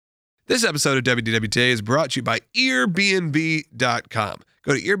This episode of WDW Today is brought to you by Airbnb.com.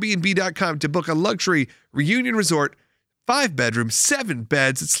 Go to Airbnb.com to book a luxury reunion resort, 5 bedrooms, 7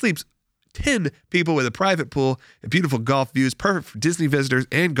 beds. It sleeps 10 people with a private pool and beautiful golf views, perfect for Disney visitors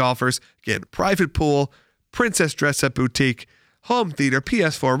and golfers. Again, private pool, princess dress-up boutique, home theater,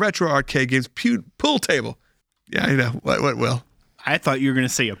 PS4, retro arcade games, pool table. Yeah, I know. What Will? I thought you were going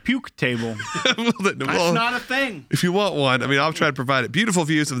to say a puke table. That's not a thing. If you want one, I'll try to provide it. Beautiful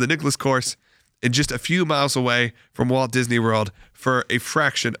views of the Nicholas Course and just a few miles away from Walt Disney World for a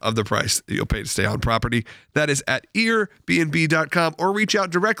fraction of the price that you'll pay to stay on property. That is at Airbnb.com, or reach out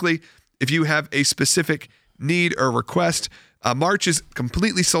directly if you have a specific need or request. March is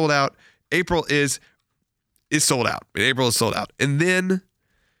completely sold out. April is sold out. April is sold out. And then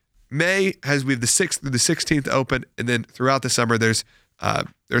May has we have the 6th through the 16th open, and then throughout the summer there's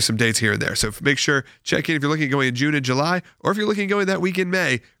some dates here and there. So make sure, check in if you're looking at going in June and July, or if you're looking at going that week in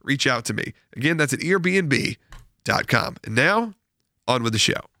May, reach out to me. Again, that's at Airbnb.com. And now, on with the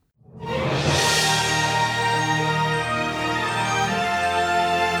show.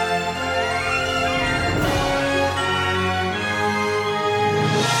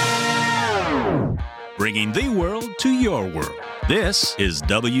 Bringing the world to your world. This is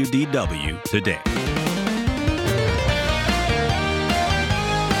WDW Today.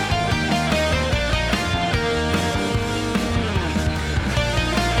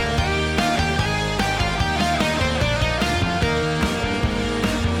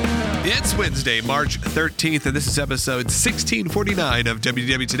 It's Wednesday, March 13th, and this is episode 1649 of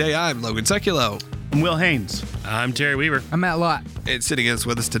WDW Today. I'm Logan Seculo. I'm Will Haynes. I'm Terry Weaver. I'm Matt Lott. And sitting in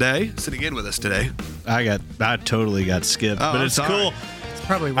with us today, I totally got skipped, but it's cool. It's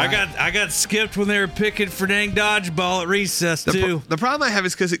probably right. I got skipped when they were picking for dang dodgeball at recess too. The problem I have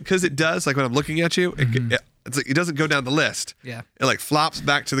is because it does, like when I'm looking at you, it's like it doesn't go down the list. Yeah. It like flops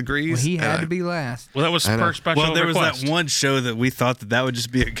back to the grease. Well, he had to be last. Well, that was per special Well, there request. was that one show that we thought that would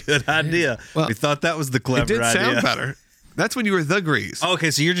just be a good idea. Well, we thought that was the clever idea. It did sound better. That's when you were the grease. Okay,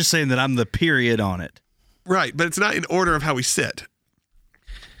 so you're just saying that I'm the period on it. Right, but it's not in order of how we sit.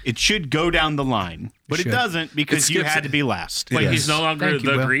 It should go down the line, but it doesn't because you had to be last. Wait, Yes. he's no longer Thank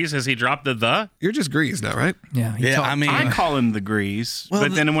you, the Will. grease? Has he dropped the? You're just grease now, right? Yeah. I call him the Grease, Well,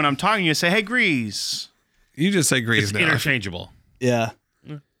 but then when I'm talking, you say, "Hey, Grease." You just say grease It's now. interchangeable. Yeah.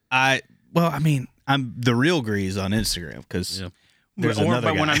 I'm the real Grease on Instagram because there's another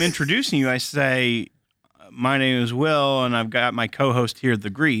But guy. when I'm introducing you, I say, "My name is Will, and I've got my co-host here, the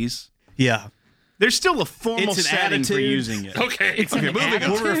Grease." Yeah. There's still a formal It's an setting for attitude. using it. Okay. moving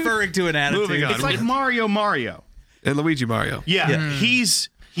on. We're referring to an attitude. Moving on. It's like Mario. And Luigi Mario. Yeah, he's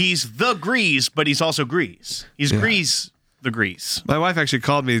the Grease, but he's also Grease. He's Grease, the Grease. My wife actually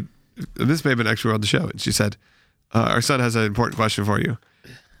called me. This may have been actually on the show, and she said, "Our son has an important question for you.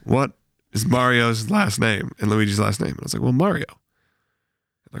 What is Mario's last name and Luigi's last name?" And I was like, "Well, Mario."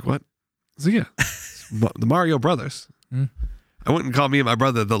 I'm like, what? I was like, "Yeah, it's the Mario brothers." I wouldn't call me and my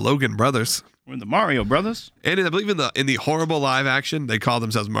brother the Logan brothers. We're the Mario Brothers. And I believe in the horrible live action, they call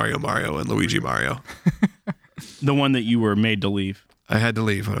themselves Mario and Luigi Mario. The one that you were made to leave. I had to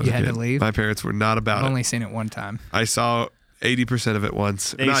leave when I was You a had kid. to leave? My parents were not about I've it. only seen it one time. I saw 80% of it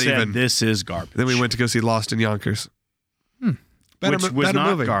once. They not said even. this is garbage. Then we went to go see Lost in Yonkers. which was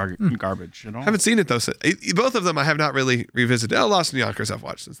not movie. garbage at all. Haven't seen it though. Both of them I have not really revisited. Lost in Yonkers I've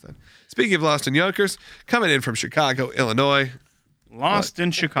watched since then. Speaking of Lost in Yonkers, coming in from Chicago, Illinois. Lost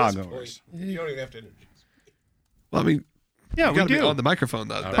in Chicago. You don't even have to introduce me. Well, I mean, Yeah, you we got to be do. on the microphone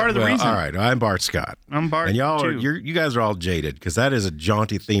though. Part of the reason. All right, I'm Bart Scott. I'm Bart. And y'all are, too. you guys are all jaded because that is a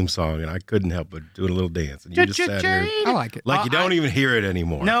jaunty theme song, and I couldn't help but do a little dance. And you just sat here I like it. like you don't even hear it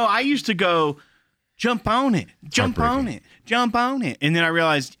anymore. No, I used to go, jump on it, jump on Heartbreaking. it, jump on it. And then I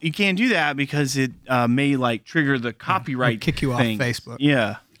realized you can't do that because it may like trigger the copyright It'll kick you off thing. Facebook.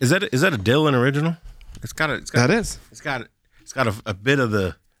 Yeah. Is that a Dylan original? It's got a bit of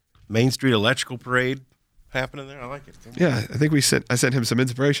the Main Street Electrical Parade happening there. I like it. Yeah, I think I sent him some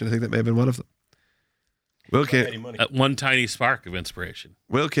inspiration. I think that may have been one of them. Will can't One tiny spark of inspiration.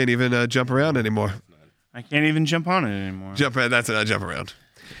 Will can't even jump around anymore. I can't even jump on it anymore. That's not jump around.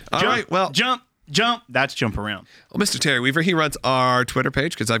 All Jump, right, well, jump. That's jump around. Well, Mr. Terry Weaver, he runs our Twitter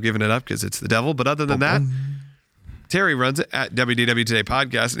page because I've given it up because it's the devil. But other than that, Terry runs it at WDW Today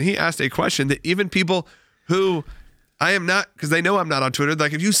Podcast, and he asked a question that even people who I am not, because they know I'm not on Twitter,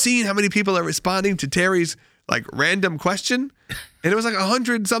 like, have you seen how many people are responding to Terry's like random question? And it was like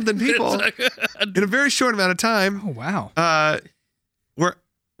 100-something people in a very short amount of time. Oh, wow. Were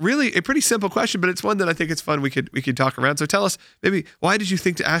really a pretty simple question, but it's one that I think it's fun. We could talk around. So tell us maybe, why did you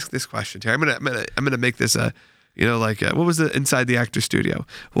think to ask this question, Terry? I'm gonna make this You know, like what was the Inside the Actor Studio?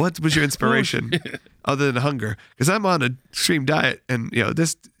 What was your inspiration other than hunger? Because I'm on a extreme diet, and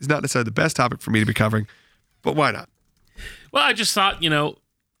this is not necessarily the best topic for me to be covering, but why not? Well, I just thought,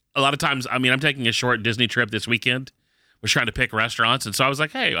 a lot of times, I'm taking a short Disney trip this weekend. Was trying to pick restaurants, and so I was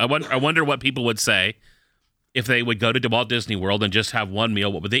like, hey, I wonder what people would say if they would go to Walt Disney World and just have one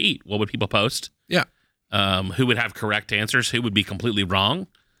meal. What would they eat? What would people post? Yeah. Who would have correct answers? Who would be completely wrong?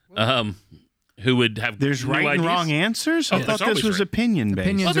 Who would have There's new right and ideas? wrong answers? I There's thought this always was right. opinion based.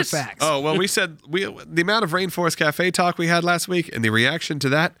 Opinions Well, are facts. Oh, well, we said the amount of Rainforest Cafe talk we had last week and the reaction to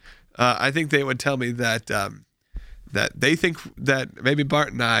that, I think they would tell me that that they think that maybe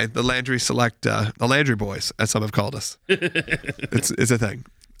Bart and I, the Landry Select, the Landry Boys, as some have called us, it's a thing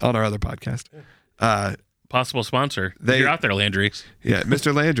on our other podcast. Possible sponsor. They- You're out there, Landry. Yeah,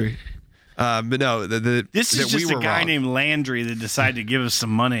 Mr. Landry. But no, This is that just we a were guy wrong. named Landry that decided to give us some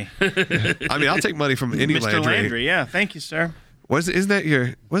money. I mean, I'll take money from any Mr. Landry, yeah. Thank you, sir. Wasn't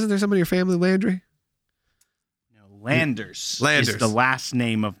there somebody in your family, Landry? Landers. Landers. Is the last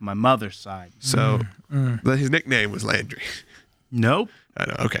name of my mother's side. So his nickname was Landry. Nope. I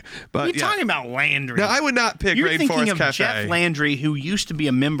know. Okay, but What are you yeah. talking about Landry? No, I would not pick You're Rainforest thinking of Cafe. Jeff Landry, who used to be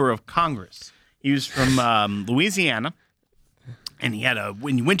a member of Congress. He was from Louisiana, and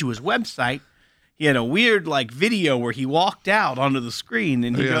when you went to his website, he had a weird video where he walked out onto the screen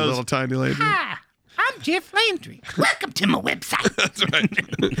and he Yeah, goes, little tiny Landry. "Hi, I'm Jeff Landry. Welcome to my website." That's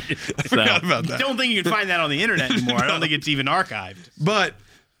right. I forgot about I that. don't think you can find that on the internet anymore. I don't think it's even archived. But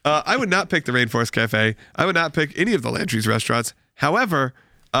I would not pick the Rainforest Cafe. I would not pick any of the Landry's restaurants. However,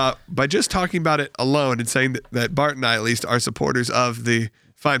 by just talking about it alone and saying that Bart and I at least are supporters of the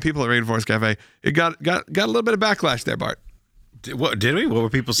fine people at Rainforest Cafe, it got a little bit of backlash there, Bart. What did we? What were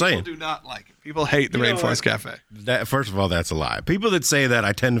people saying? People do not like it. People hate the Rainforest Cafe. That, first of all, that's a lie. People that say that,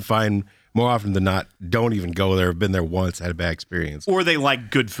 I tend to find more often than not, don't even go there. Have been there once, had a bad experience. Or they like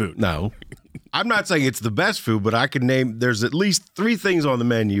good food. No, I'm not saying it's the best food, but I can name. There's at least 3 things on the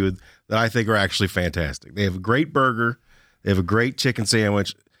menu that I think are actually fantastic. They have a great burger. They have a great chicken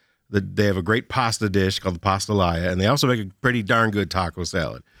sandwich. They have a great pasta dish called the Pastelaya, and they also make a pretty darn good taco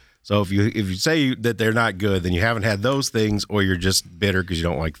salad. So if you say that they're not good, then you haven't had those things, or you're just bitter because you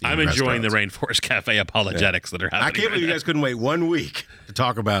don't like the I'm enjoying the restaurants. Rainforest Cafe apologetics that are happening. I can't believe you guys couldn't wait 1 week to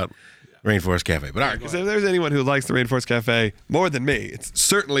talk about Rainforest Cafe. But all right, Because if there's anyone who likes the Rainforest Cafe more than me, it's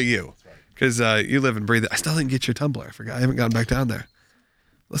certainly you. Because you live and breathe it. I still didn't get your Tumblr. I forgot. I haven't gone back down there.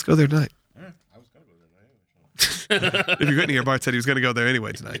 Let's go there tonight. If you're getting here, Bart said he was going to go there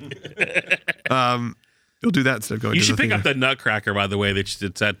anyway tonight. You'll do that instead of going You to should the pick theater. up the Nutcracker, by the way,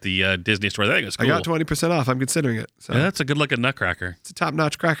 that's at the Disney store. I think it's I cool. got 20% off. I'm considering it. So Yeah, that's a good looking Nutcracker. it's a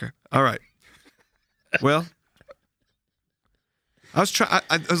top-notch cracker. All right. Well, I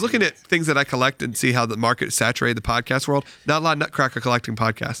was looking at things that I collect and see how the market saturated the podcast world. Not a lot of Nutcracker collecting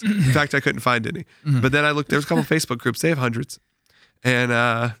podcasts. In fact, I couldn't find any. But then I looked. There's a couple Facebook groups. They have hundreds, and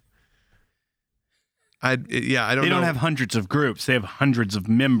I don't They know. don't have hundreds of groups. They have hundreds of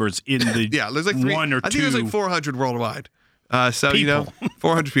members in the Yeah, there's like 3, one or I think two. there's like 400 worldwide. So People.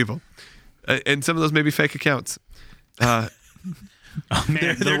 400 people, and some of those may be fake accounts.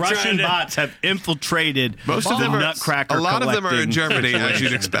 Man, the they're Russian trying to- bots have infiltrated Most of the them are Nutcracker. A lot of them are in collecting Germany, as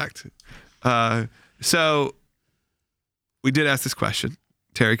you'd situation. expect. So we did ask this question.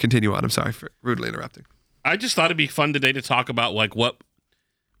 Terry, continue on. I'm sorry for rudely interrupting. I just thought it'd be fun today to talk about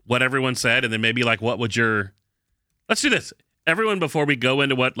what everyone said, and then maybe what would your. Let's do this. Everyone, before we go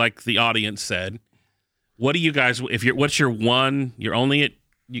into what the audience said, what do you guys? What's your one? You're only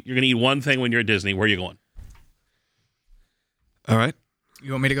you're gonna eat one thing when you're at Disney. Where are you going? All right.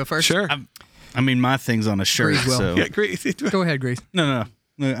 You want me to go first? Sure. I mean, my thing's on a shirt, Grease will. so Yeah, great. Go ahead, Grease. no.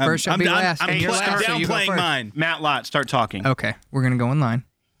 First shall be last. I'm And you're last, so you go downplaying first. mine. Matt Lott, start talking. Okay, we're gonna go in line.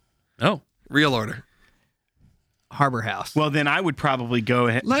 Oh, Real order. Harbor House. Well, then I would probably go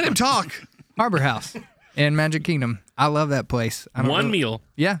ahead. Let him talk. Harbor House in Magic Kingdom. I love that place. I don't one really- meal.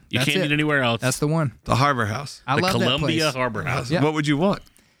 Yeah, You that's can't it. eat anywhere else. That's the one. The Harbor House. I the love Columbia that place. Harbor House. Yeah. What would you want?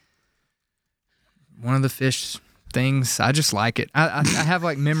 One of the fish things. I just like it. I have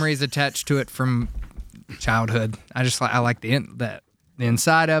memories attached to it from childhood. I like the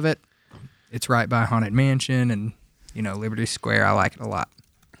inside of it. It's right by Haunted Mansion and Liberty Square. I like it a lot.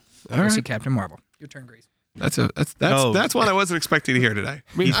 Go see Captain Marvel. Your turn, Grease. That's Oh. that's one I wasn't expecting to hear today.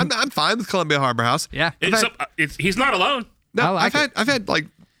 I mean, I'm fine with Columbia Harbor House. Yeah. He's not alone. No, I like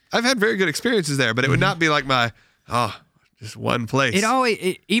I've had very good experiences there, but it would not be like my just one place. It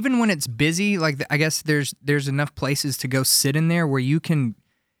always, even when it's busy, I guess there's enough places to go sit in there where you can,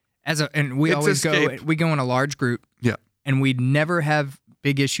 and we It's always escape. we go in a large group, Yeah. and we never have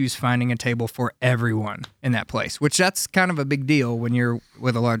big issues finding a table for everyone in that place, which that's kind of a big deal when you're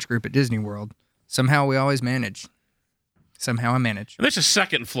with a large group at Disney World. Somehow we always manage. Somehow I manage. There's a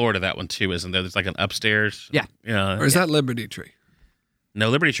second floor to that one too, isn't there? There's like an upstairs. Yeah. Yeah. Or is that Liberty Tree? No,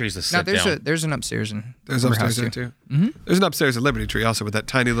 Liberty Tree's the No, sit down. there's an upstairs and There's Harbor upstairs House, there too. Mm-hmm. There's an upstairs at Liberty Tree also with that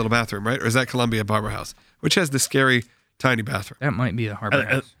tiny little bathroom, right? Or is that Columbia Barber House, which has the scary tiny bathroom? That might be the Harbor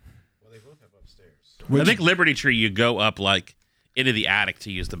House. I think Liberty Tree, you go up like into the attic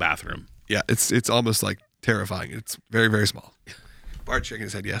to use the bathroom. Yeah, it's almost like terrifying. It's very, very small. Bart shaking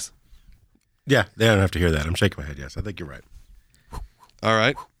his head yes. Yeah, they don't have to hear that. I'm shaking my head. Yes, I think you're right. All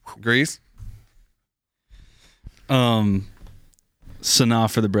right. Grease?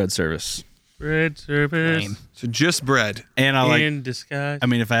 Sanaa for the bread service. Bread service So just bread. And I like, in disguise. I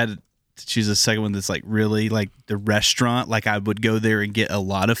mean, if I had to choose a second one that's like really like the restaurant, like I would go there and get a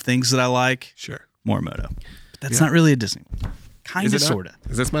lot of things that I like. Sure. Morimoto. But that's not really a Disney. Kind Is of, it not? sort of.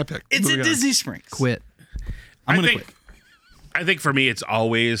 Because that's my pick. It's Moving at on. Disney Springs. Quit. I'm going to think, quit. I think for me, it's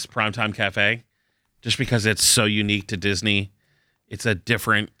always Primetime Cafe, just because it's so unique to Disney. It's a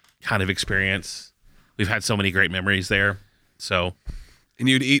different kind of experience. We've had so many great memories there. So, And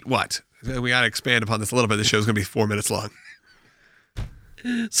you'd eat what? We got to expand upon this a little bit. The show's going to be 4 minutes long.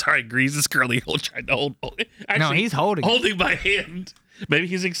 sorry, Grease is currently trying to hold. Actually, No, he's holding. holding my hand. Maybe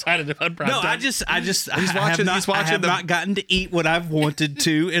he's excited about Primetime. No, I have not gotten to eat what I've wanted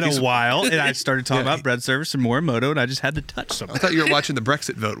to in a while, and I started talking about bread service and Morimoto, and I just had to touch I something. thought you were watching the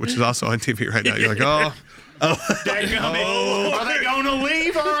Brexit vote, which is also on TV right now. You're like, oh, Are they going to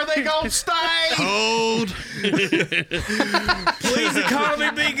leave or are they going to stay? hold. Please,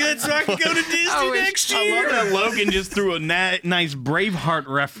 economy be good so I can go to Disney next I year. love that Logan just threw a nice Braveheart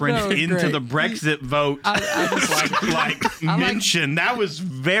reference That was into great. the Brexit vote. I just like Mention. That was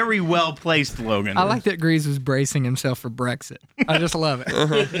very well placed, Logan. I like that Grease was bracing himself for Brexit. I just love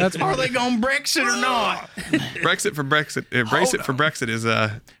it. That's Are they going Brexit or not? Brexit for Brexit. Brace it for Brexit is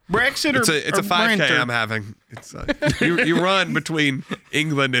Brexit or it's a 5K Brinter? I'm having. It's you run between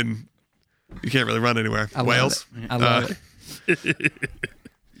England and you can't really run anywhere. I love Wales. it. I love it.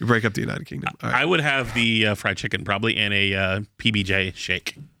 You break up the United Kingdom. All right. I would have the fried chicken probably and a PBJ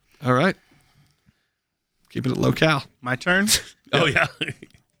shake. All right. Keeping it low-cal. My turn. Oh yeah.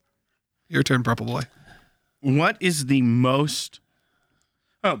 Your turn, Purple Boy. What is the most?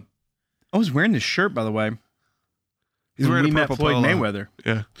 Oh, I was wearing this shirt, by the way. He's when wearing we a met purple Floyd polo. Mayweather.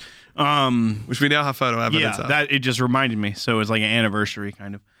 Yeah. Um, Which we now have photo evidence yeah, of. that it just reminded me. So it was like an anniversary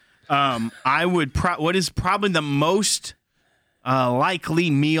kind of. I would. What is probably the most likely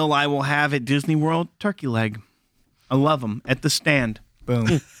meal I will have at Disney World? Turkey leg. I love them at the stand.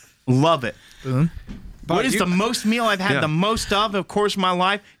 Boom. Love it. Boom. What is the most meal I've had Yeah. the most of course, my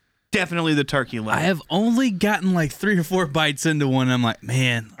life? Definitely the turkey leg. I have only gotten like 3 or 4 bites into one. And I'm like,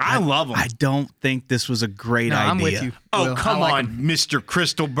 man, I love 'em. I don't think this was a great No, idea. I'm with you. Oh, Will. come I like on, 'em. Mr.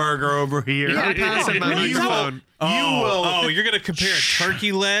 Crystal Burger over here. I'm passing my microphone. Oh, you're gonna compare a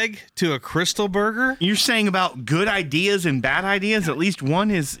turkey leg to a crystal burger? You're saying about good ideas and bad ideas. At least one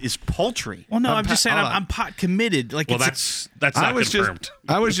is poultry. Well, no, I'm just saying hold on. I'm pot committed. Like, Well, it's that's I not was confirmed.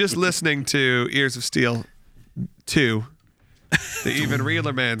 I was just listening to Ears of Steel 2, the Even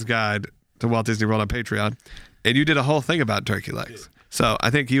Realer Man's Guide to Walt Disney World on Patreon, and you did a whole thing about turkey legs. So I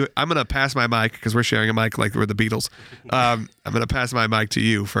think I'm going to pass my mic because we're sharing a mic like we're the Beatles. I'm going to pass my mic to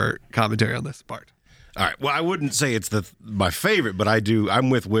you for commentary on this part. All right. Well, I wouldn't say it's my favorite, but I'm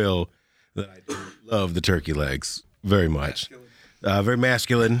with Will that I do love the turkey legs very much. Very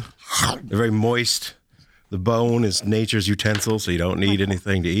masculine. They're very moist. The bone is nature's utensil, so you don't need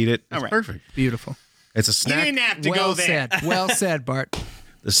anything to eat it. It's perfect. Beautiful. It's a You snack. didn't have to Well go there. said. Well said, Bart.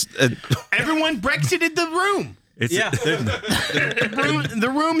 Everyone Brexited the room. It's yeah. The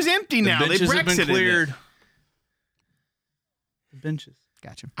room's empty now. They benches have been Brexited cleared. it. The benches.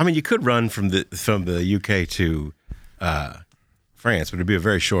 Gotcha. I mean, you could run from the UK to France, but it'd be a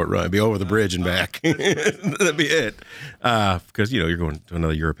very short run. It'd be over the bridge and back. That'd be it, because you're going to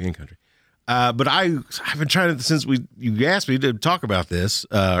another European country. But I've been trying to since you asked me to talk about this,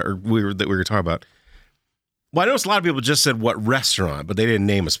 or we were talking about. Well, I noticed a lot of people just said what restaurant, but they didn't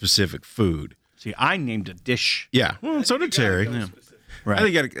name a specific food. See, I named a dish. Yeah, well, so did Terry. Right. I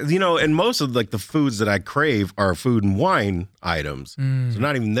think and most of like the foods that I crave are food and wine items. So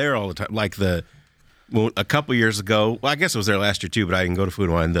not even there all the time. Like a couple years ago, well, I guess it was there last year too, but I didn't go to Food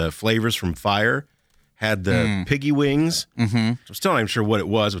and Wine. The Flavors from Fire had the piggy wings. Mm-hmm. I'm still not even sure what it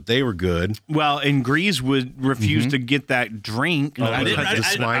was, but they were good. Well, and Grease would refuse to get that drink. The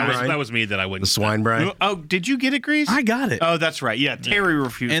swine brine. That was me that I wouldn't. The swine brine. Oh, did you get it, Grease? I got it. Oh, that's right. Yeah, Terry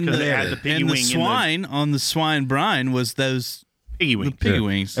refused And because the, they had the piggy and the wing. swine on the swine brine was those Piggy wings. Piggy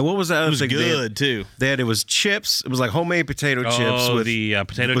wings. And what was that It other was thing? good too. It was chips. It was like homemade potato chips with the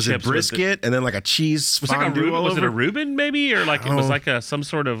potato was chips. it brisket and then like a cheese Was it like a fondue Reuben? all Was it a over? Reuben maybe, or like it was like some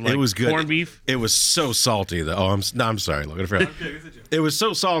sort of like It was good. corned beef? It was so salty though. Oh, I'm sorry. Look at it. It was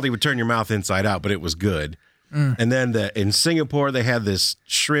so salty it would turn your mouth inside out, but it was good. And then in Singapore they had this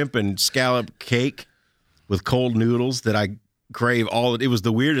shrimp and scallop cake with cold noodles that I crave. It was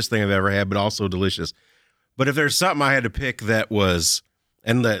the weirdest thing I've ever had, but also delicious. But if there's something I had to pick that was,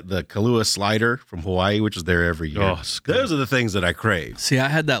 and the Kahlua slider from Hawaii, which is there every year, Oh, it's good. those are the things that I crave. See, I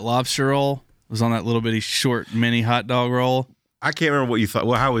had that lobster roll. It was on that little bitty short mini hot dog roll. I can't remember what you thought.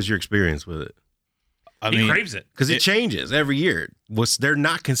 Well, how was your experience with it? I He mean, craves it. Because it changes every year. They're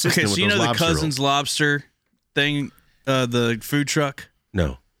not consistent okay, so with you those know the lobster Cousins rolls. Lobster thing, the food truck.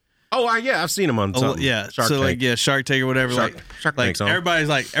 No. Oh, yeah, I've seen them on something. Yeah, Shark so Tank. Shark Tank or whatever. Shark like Tank's on.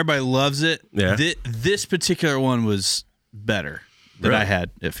 everybody loves it. Yeah. This particular one was better than Really? I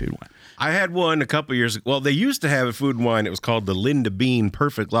had at Food Wine. I had one a couple years ago. Well, they used to have at Food and Wine. It was called the Linda Bean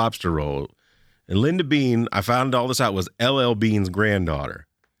Perfect Lobster Roll. And Linda Bean, I found all this out, was LL Bean's granddaughter.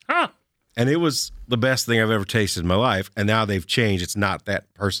 Huh. And it was the best thing I've ever tasted in my life. And now they've changed. It's not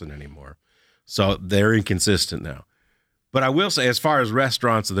that person anymore. So they're inconsistent now. But I will say, as far as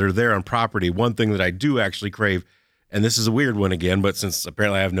restaurants that are there on property, one thing that I do actually crave, and this is a weird one again, but since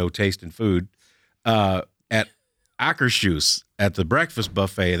apparently I have no taste in food, at Akershus, at the breakfast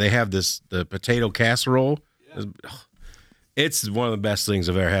buffet, they have the potato casserole. Yeah. It's one of the best things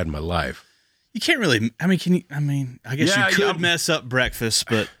I've ever had in my life. You can't really. I mean, I guess Yeah, you could yeah. mess up breakfast,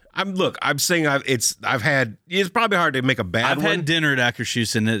 but I'm saying it's probably hard to make a bad I've one. had dinner at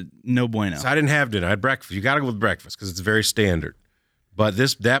Akershus and it no bueno. So I didn't have dinner. I had breakfast. You got to go with breakfast because it's very standard. But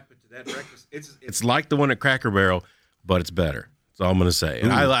that breakfast, it's like the one at Cracker Barrel, but it's better. That's all I'm going to say.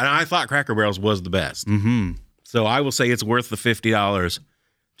 And I thought Cracker Barrel's was the best. Mm-hmm. So I will say it's worth the $50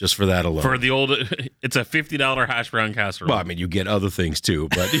 just for that alone. For the old, it's a $50 hash brown casserole. Well, I mean, you get other things too,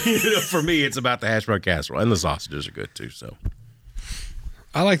 but for me, it's about the hash brown casserole, and the sausages are good too. So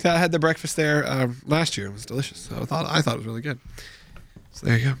I like that. I had the breakfast there last year. It was delicious. So I thought it was really good. So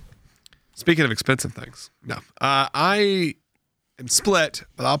there you go. Speaking of expensive things, no, I am split,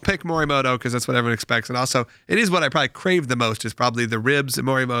 but I'll pick Morimoto because that's what everyone expects, and also it is what I probably crave the most. Is probably the ribs at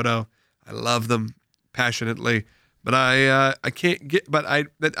Morimoto. I love them passionately, but I can't get. But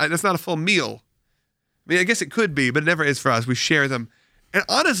that's not a full meal. I mean, I guess it could be, but it never is for us. We share them, and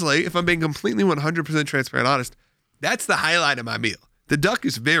honestly, if I'm being completely 100% transparent, honest, that's the highlight of my meal. The duck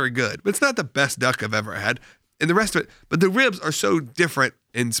is very good, but it's not the best duck I've ever had. And the rest of it, but the ribs are so different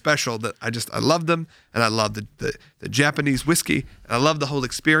and special that I love them, and I love the Japanese whiskey, and I love the whole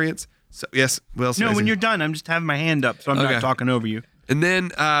experience. So yes, Will. No, when you're done, I'm just having my hand up, so I'm Okay. not talking over you. And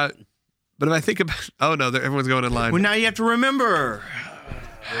then, but if I think about, oh no, everyone's going in line. Well, now you have to remember.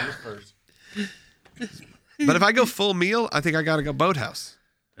 But if I go full meal, I think I got to go Boathouse.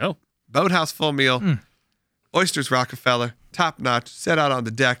 Oh, Boathouse full meal, oysters Rockefeller, top notch, set out on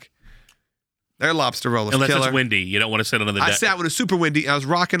the deck. Their lobster roll is unless killer. it's windy, you don't want to sit on the deck. I sat when it was super windy. I was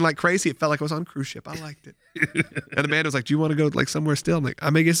rocking like crazy. It felt like I was on a cruise ship. I liked it. And the man was like, "Do you want to go like somewhere still?" I'm like, "I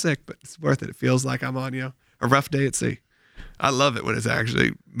may get sick, but it's worth it. It feels like I'm on a rough day at sea." I love it when it's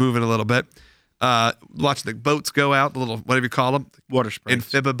actually moving a little bit. Watching the boats go out, the little whatever you call them, Water springs.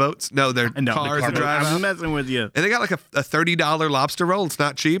 amphibia boats. No, they're No, cars that the drive I'm out. messing with you. And they got like a $30 lobster roll. It's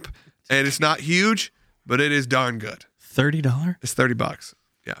not cheap, and it's not huge, but it is darn good. $30? It's $30.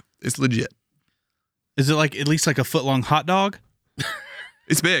 Yeah, it's legit. Is it like at least like a foot long hot dog?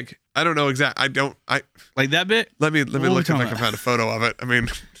 It's big. I don't know exactly. Like that bit? Let me What are look we if I talking can about? find a photo of it. I mean,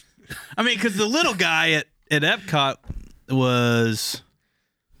 because the little guy at Epcot was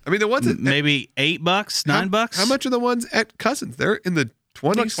the ones at maybe $8, $9. How much are the ones at Cousins? They're in the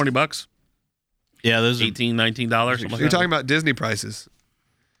 20s. Like $20, Yeah, those are $18, $19, something like You're that. talking about Disney prices.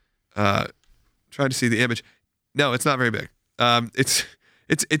 Trying to see the image. No, it's not very big. It's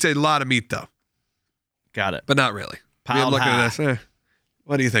a lot of meat though, got it. but not really. I mean, Piled I'm looking high. at this.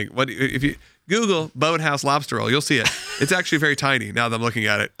 What do you think? If you Google Boathouse lobster roll, you'll see it. It's actually very tiny now that I'm looking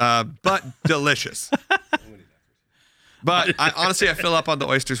at it, but delicious. But I fill up on the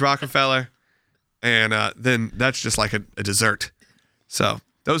oysters Rockefeller, and then that's just like a dessert. So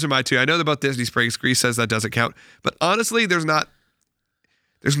those are my two. I know they're both Disney Springs. Grease says that doesn't count, but honestly, there's not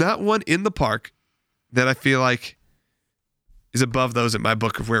one in the park that I feel like is above those in my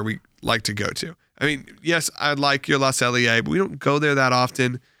book of where we like to go to. I mean, yes, I like your La Cellier, but we don't go there that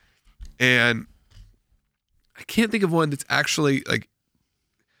often, and I can't think of one that's actually like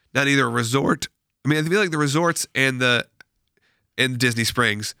not either a resort. I mean, I feel like the resorts and Disney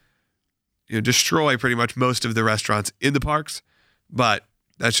Springs, destroy pretty much most of the restaurants in the parks. but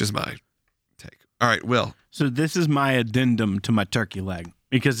that's just my take. All right, Will. So this is my addendum to my turkey leg,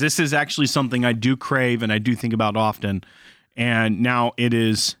 because this is actually something I do crave and I do think about often. And now it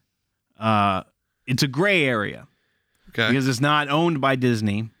is, it's a gray area Okay. because it's not owned by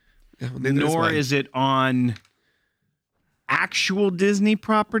Disney, Yeah, well, neither nor mine. is it on actual Disney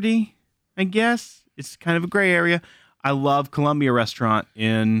property, I guess. It's kind of a gray area. I love Columbia Restaurant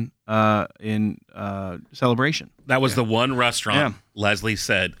in Celebration. That was the one restaurant Leslie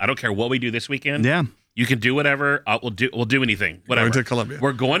said, I don't care what we do this weekend. Yeah. You can do whatever. We'll do anything. Whatever. Going to Columbia.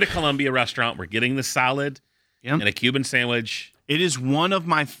 We're going to Columbia Restaurant. We're getting the salad and a Cuban sandwich. It is one of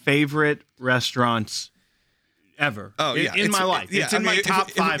my favorite restaurants ever. Oh, yeah. In my life. It's in my top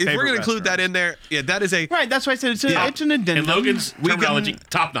five If favorite we're going to include that in there, that is a Right, that's why I said it's an addendum. And Logan's We can- terminology,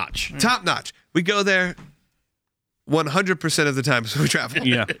 top notch. top notch. We go there 100% of the time so we travel.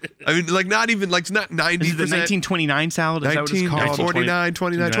 Yeah. I mean, like not even, like it's not 90%. This is the 1929 salad. Is that what it's called? 49,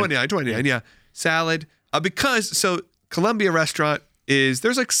 29. Yeah. Salad. Because, Columbia Restaurant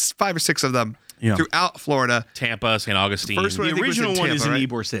there's like 5 or 6 of them throughout Florida. Tampa, St. Augustine. First one, I The think, was in original one is Tampa, in right?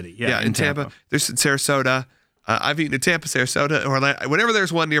 Ybor City. Yeah, in Tampa. There's in Sarasota. I've eaten in Tampa, Sarasota, or whenever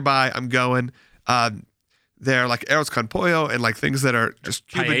there's one nearby, I'm going. They're like arroz con pollo and like things that are just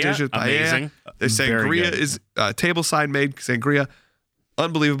Cuban Paella, dishes. Paella. amazing. There's Very sangria good. is tableside made sangria.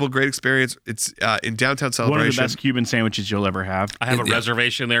 Unbelievable, great experience. It's in downtown One Celebration. of the best Cuban sandwiches you'll ever have. I have a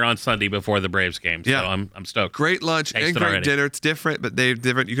reservation there on Sunday before the Braves game. So Yeah. I'm stoked. Great lunch Tasted and great already. dinner. It's different, but they're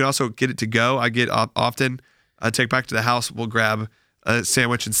different. You can also get it to go. I get often. Take back to the house. We'll grab a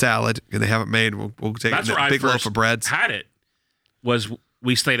sandwich and salad, and they have it made. We'll take That's a where I big first loaf of breads. had it.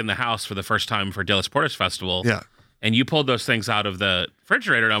 We stayed in the house for the first time for Dallas Portis Festival. Yeah. And you pulled those things out of the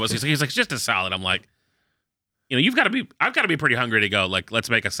refrigerator, and he's like, it's just a salad. I'm like, I've got to be pretty hungry to go. Like, let's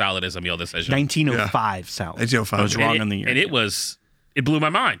make a salad as a meal decision. 1905 salad. 1905. I was wrong on the year. And it blew my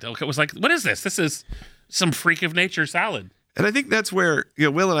mind. It was like, what is this? This is some freak of nature salad. And I think that's where,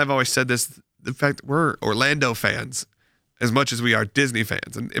 Will and I've always said this, the fact that we're Orlando fans as much as we are Disney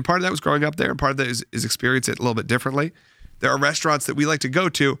fans. And part of that was growing up there, and part of that is experiencing it a little bit differently. There are restaurants that we like to go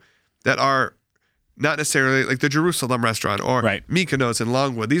to that are not necessarily like the Jerusalem restaurant or Mykonos and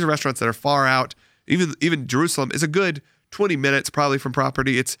Longwood. These are restaurants that are far out. Even Jerusalem is a good 20 minutes probably from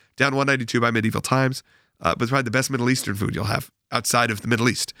property. It's down 192 by Medieval Times. But probably the best Middle Eastern food you'll have outside of the Middle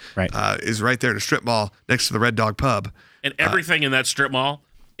East is right there in a strip mall next to the Red Dog Pub. And everything in that strip mall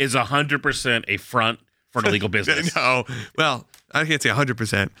is 100% a front for an illegal business. No, well, I can't say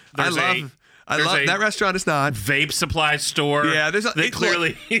 100%. I love that restaurant. Is not vape supply store. Yeah,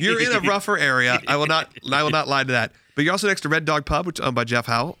 clearly you're in a rougher area. I will not lie to that. But you're also next to Red Dog Pub, which is owned by Jeff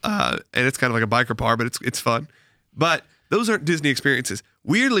Howell, and it's kind of like a biker bar, but it's fun. But those aren't Disney experiences.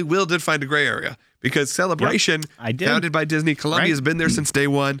 Weirdly, Will did find a gray area because Celebration, I did. founded by Disney, Columbia has been there since day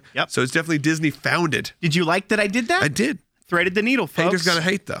one. Yep. So it's definitely Disney founded. Did you like that I did that? I did. Threaded the needle, folks. Haters gonna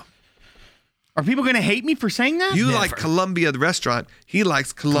hate though. Are people going to hate me for saying that? You like Columbia the restaurant. He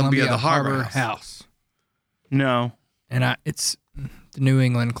likes Columbia the Harbor House. No. And it's the New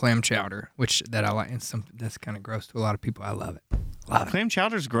England clam chowder, that I like. It's something that's kind of gross to a lot of people. I love it. Clam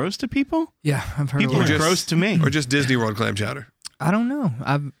chowder's gross to people? Yeah, I've heard People a are lot. gross to me. Or just Disney World clam chowder. I don't know.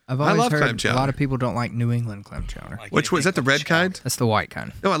 I've always love heard clam chowder. a lot of people don't like New England clam chowder. Which one? Is that the red kind? That's the white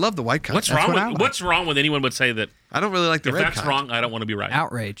kind. No, I love the white kind. What's wrong with anyone would say that? I don't really like the If red that's kind. wrong, I don't want to be right.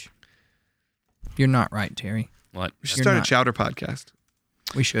 Outrage. You're not right, Terry. What? We should You're start not. a chowder podcast.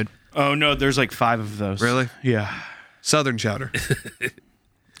 We should. Oh, no, there's like 5 of those. Really? Yeah. Southern chowder.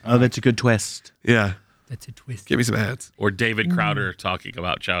 Oh, that's a good twist. Yeah. That's a twist. Give me some ads. Or David Crowder talking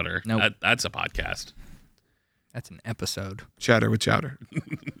about chowder. Nope. That's a podcast. That's an episode. Chowder with chowder.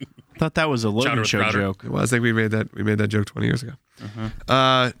 I thought that was a Logan Chowder with Show Crowder. joke. Well, I think we made that joke 20 years ago.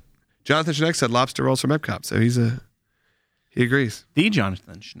 Jonathan Schneck said lobster rolls from Epcot, so he agrees. The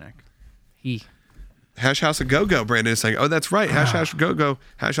Jonathan Schneck. Hash House of Go-Go, Brandon is saying, oh, that's right. Hash House of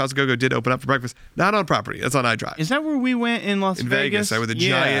Go-Go did open up for breakfast. Not on property. That's on iDrive. Is that where we went in Las In Vegas, with the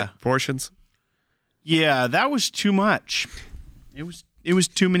giant portions. Yeah, that was too much. It was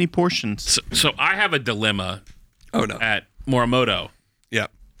too many portions. So I have a dilemma Oh, no. at Morimoto Yeah.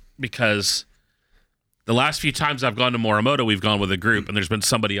 because the last few times I've gone to Morimoto, we've gone with a group, and there's been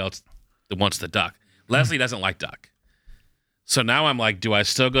somebody else that wants the duck. Leslie doesn't like duck. So now I'm like, do I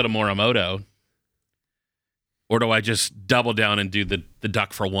still go to Morimoto? Or do I just double down and do the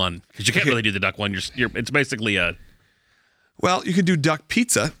duck for one? Because you can't really do the duck one. It's basically a... Well, you can do duck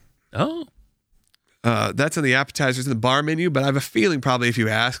pizza. Oh. That's in the appetizers in the bar menu, but I have a feeling probably if you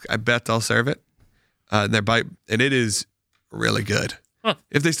ask, I bet they'll serve it. And it is really good. Huh.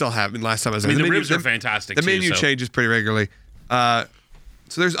 If they still have it. Last time I was there. the menu- ribs are fantastic, The too, menu so- changes pretty regularly.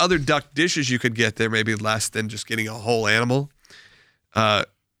 So there's other duck dishes you could get there, maybe less than just getting a whole animal.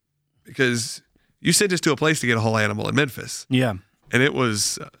 Because you sent us to a place to get a whole animal in Memphis, Yeah. and it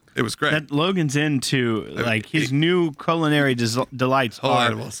was great. That Logan's into like his new culinary delights Whole are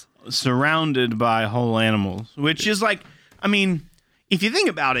animals. surrounded by whole animals, which is like, I mean, if you think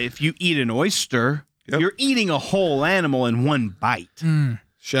about it, if you eat an oyster, Yep. you're eating a whole animal in one bite.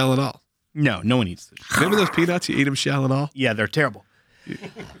 Shell and all. No one eats this. Remember those peanuts? You eat them shell and all? Yeah, they're terrible.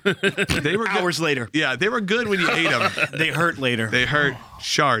 They were Hours good. later, Yeah, they were good when you ate them. they hurt later. They hurt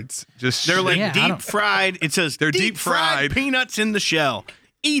shards. Just They're like Yeah, I deep don't- fried. It says They're deep deep fried. peanuts in the shell.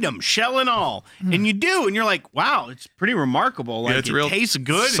 Eat them, shell and all. And you do, and you're like, wow, it's pretty remarkable. Like it's it real tastes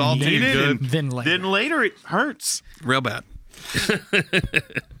good, salty and you eat and it, good. and Then later. it hurts. real bad.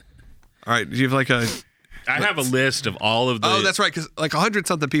 All right, do you have like a? I have a list of all of the. Oh, that's right, because like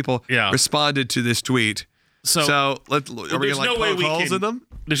 100-something people Yeah. responded to this tweet. So, Are we there's gonna like no way poke we holes can- in them?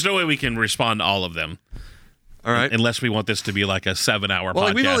 there's no way we can respond to all of them All right. unless we want this to be like a 7-hour Well, podcast.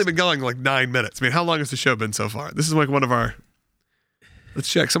 like, we've only been going like 9 minutes. I mean, how long has the show been so far? This is like one of our. Let's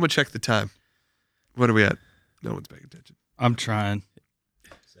check. Someone check the time. What are we at? No one's paying attention. I'm trying.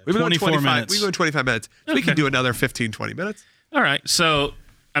 We've been going 24 25 minutes. We've been going 25 minutes. So we can do another 15, 20 minutes. All right. So,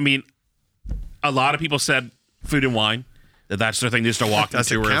 I mean, a lot of people said food and wine. That's their thing just to walk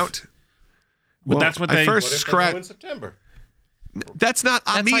Does into. it or if- count? But that's what I they. first What if they scratch. go in September? That's not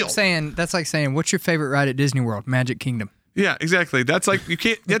a That's meal. like saying, what's your favorite ride at Disney World? Magic Kingdom. Yeah, exactly. That's like you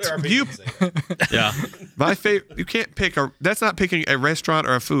can't. That's you. Yeah. My favorite. You can't pick a. That's not picking a restaurant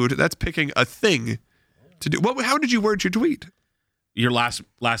or a food. That's picking a thing to do. What? How did you word your tweet? Your last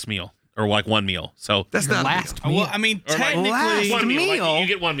meal or like one meal. So That's Your not last a meal. meal. Well, I mean, Or like technically, one meal. meal? Like, you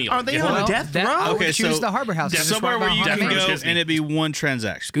get one meal. Are they Yeah. on Well, death that- row? I would Okay, choose so the Harbor House. It's somewhere right where by you Haunted can Mansion. go Disney. and it'd be one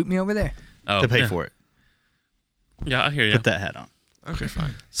transaction Scoop me over there. Oh, to pay yeah. for it. Yeah, I hear you. Put that hat on. Okay,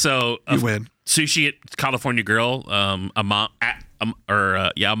 fine. So You win. Sushi at California Grill. A mom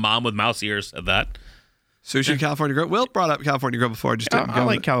a mom with mouse ears said that. Sushi California Grill. Will brought up California Grill before. Just didn't I go.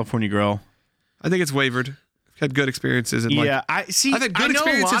 like California Grill. I think it's wavered. Had good experiences and Yeah, like I see. I've had good I know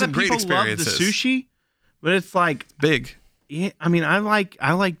experiences a lot and of great people experiences. love the sushi, but it's like, big. yeah, I mean, I like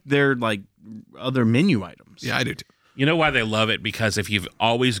their like other menu items. Yeah, I do too. You know why they love it? Because if you've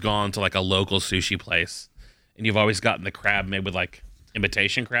always gone to like a local sushi place and you've always gotten the crab made with like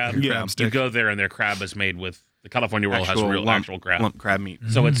imitation crab, Yeah. Crab you stick. go there and their crab is made with the California Roll has real actual crab. lump crab meat.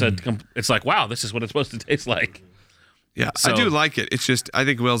 So it's like, wow, this is what it's supposed to taste like. Yeah, So- I do like it. It's just I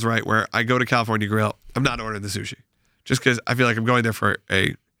think Will's right. Where I go to California Grill, I'm not ordering the sushi, just because I feel like I'm going there for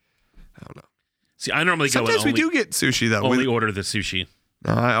I don't know. See, I normally go Sometimes and we only, do get sushi though. only order the sushi.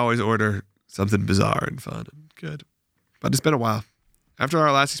 No, I always order something bizarre and fun and good. But it's been a while. After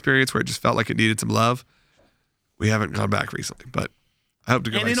our last experience where it just felt like it needed some love, we haven't gone back recently. But I hope to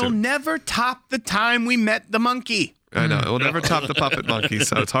go And back it'll soon. never top the time we met the monkey. I know it will never top the puppet monkey,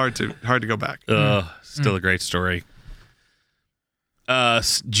 so it's hard to go back. Still a great story.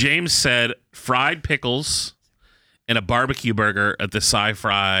 James said fried pickles and a barbecue burger at the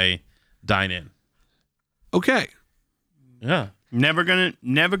Sci-Fi Dine-In. Okay, Yeah. Never gonna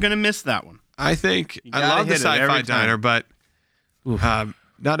miss that one. I think I gotta love the hit it every Sci-Fi time. Diner, but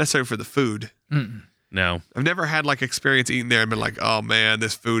not necessarily for the food. No. I've never had like experience eating there and been like, oh man,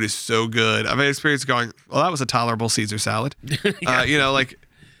 this food is so good. I've had experience going, well, that was a tolerable Caesar salad. Like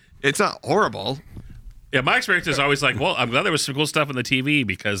it's not horrible. Yeah, my experience is always like, well, I'm glad there was some cool stuff on the TV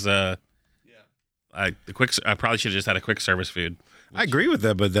because I probably should have just had a quick service food. I agree with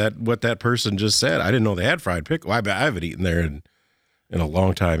that, but what that person just said, I didn't know they had fried pickles. I haven't eaten there in a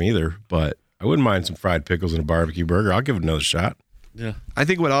long time either, but I wouldn't mind some fried pickles and a barbecue burger. I'll give it another shot. Yeah. I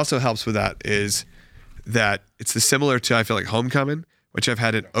think what also helps with that is that it's similar to I feel like Homecoming, which I've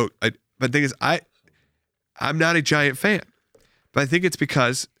had but the thing is I'm not a giant fan, but I think it's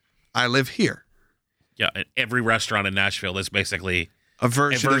because I live here. Yeah, and every restaurant in Nashville is basically A a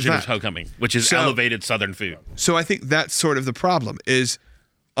version, version of of that. Homecoming, which is So- elevated Southern food. So I think that's sort of the problem is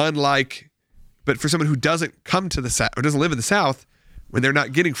but for someone who doesn't come to the South or doesn't live in the South, when they're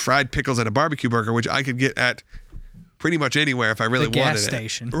not getting fried pickles and a barbecue burger, which I could get at pretty much anywhere if I really The wanted gas it.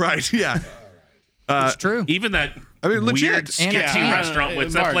 station. Right, yeah. It's true. Even that I mean, legit. weird And a sketchy tent. restaurant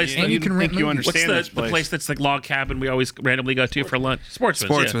with that place. and you can rent think you movies. What's understand the this place that's like log cabin we always randomly go to for lunch? Sportsman's.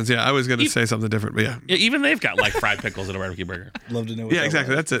 Sportsman's, yeah. I was going to say something different, but yeah. Yeah, even they've got like fried pickles and a barbecue burger. Love to know. What Yeah, that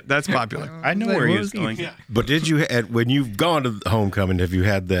exactly. was. That's it. That's popular. I know where he was going. But did you, when you've gone to Homecoming, have you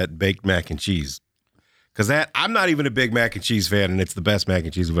had that baked mac and cheese? Because I'm not even a big mac and cheese fan, and it's the best mac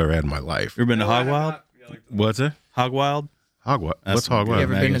and cheese I've ever had in my life. You ever been to Hog Wild? What's it? Hog Wild? Hog what? What's That's Hog good. You Wild?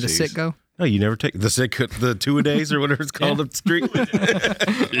 ever mac been to and the cheese. Sitco? No, you never take the two-a-days or whatever it's called up the street.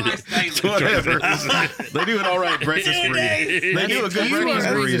 Whatever. They do it all right. Breakfast burrito. They do a good breakfast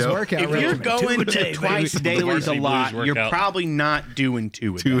burrito. If you're going to twice dailies a lot, you're probably not doing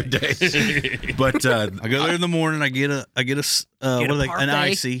two a day. But I go there in the morning. I get an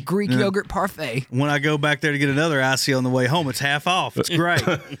icy Greek yogurt parfait. When I go back there to get another icy on the way home, it's half off. It's great.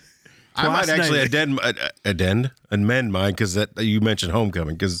 I might actually amend mine because you mentioned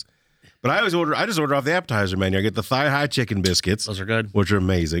homecoming. But I just order off the appetizer menu. I get the thigh-high chicken biscuits. Those are good. Which are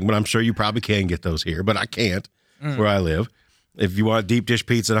amazing. But I'm sure you probably can get those here. But I can't where I live. If you want deep dish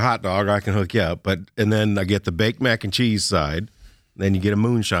pizza and a hot dog, I can hook you up. And then I get the baked mac and cheese side. Then you get a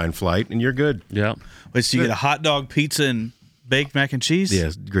moonshine flight, and you're good. Yeah. Wait, so you get a hot dog, pizza, and baked mac and cheese?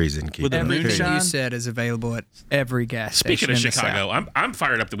 Yes, greasy and With Everything you said is available at every gas station. Speaking of Chicago, I'm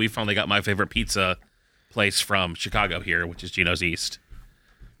fired up that we finally got my favorite pizza place from Chicago here, which is Gino's East.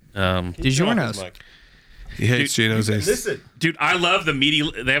 DiGiorno's. He hates Gino's East. Listen. Dude, I love the meaty.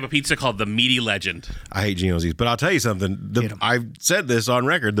 They have a pizza called the Meaty Legend. I hate Gino's East, but I'll tell you something. I've said this on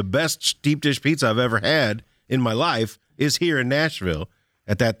record. The best deep dish pizza I've ever had in my life is here in Nashville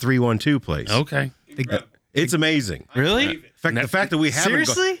at that 312 place. Okay. It's amazing. Really? In fact, the fact that we haven't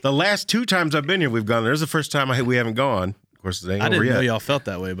Seriously? the last 2 times I've been here, we've gone there. This is the first time we haven't gone. Of course, it ain't I over didn't yet. know y'all felt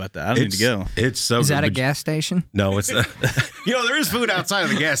that way about that. I need to go. It's so Is good. that a But gas station? No, it's not. There is food outside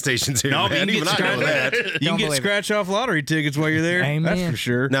of the gas stations here. No, man. but you Even can I know that. You can Don't get believe it. scratch-off lottery tickets while you're there. Amen. That's for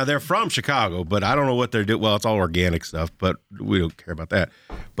sure. Now they're from Chicago, but I don't know what they're doing. Well, it's all organic stuff, but we don't care about that.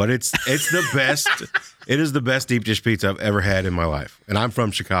 But it's the best. It is the best deep dish pizza I've ever had in my life, and I'm from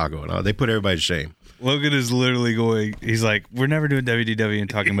Chicago, and they put everybody to shame. Logan is literally going, he's like, we're never doing WDW and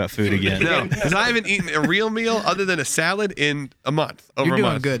talking about food again. No, because I haven't eaten a real meal other than a salad in a month. Over You're a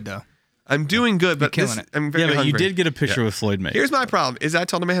doing month. good, though. I'm doing good, but killing it. I'm very Yeah, but hungry. you did get a picture with Floyd May. Here's my problem: is I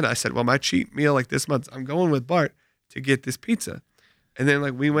told Amanda, I said, "Well, my cheat meal like this month, I'm going with Bart to get this pizza," and then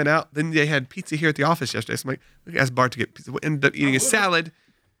like we went out. Then they had pizza here at the office yesterday. So I'm like, "Look, ask Bart to get pizza." We ended up eating a salad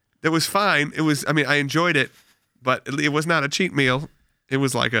that was fine. It was, I enjoyed it, but it was not a cheat meal. It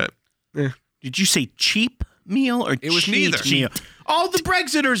was like a. Did you say cheap meal or It was cheat neither. meal? All the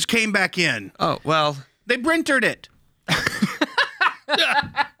Brexiters came back in. Oh well. They Brentered it.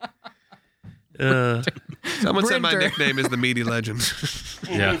 Someone said my Brinter. nickname is the Meaty Legend.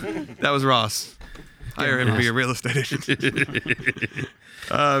 Yeah. That was Ross. Hire him to be a real estate agent.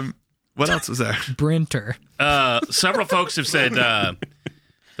 What else was there? Brinter. Several folks have said the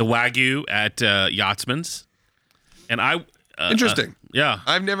Wagyu at Yachtsman's. And I. Interesting. Yeah.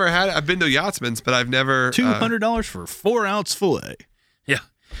 I've never had it. I've been to Yachtsman's, but I've never. $200 for a 4-ounce filet. Yeah.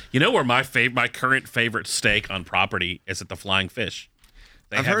 You know where my current favorite steak on property is at the Flying Fish.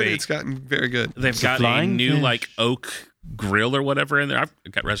 I've heard it's gotten very good. They've got a Flying new Fish. like oak grill or whatever in there. I've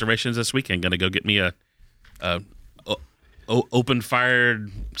got reservations this weekend. Gonna go get me a open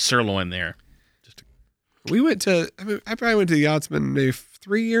fired sirloin there. We went to. I probably went to the Yachtsman maybe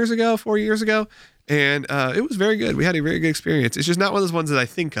 4 years ago, and it was very good. We had a very good experience. It's just not one of those ones that I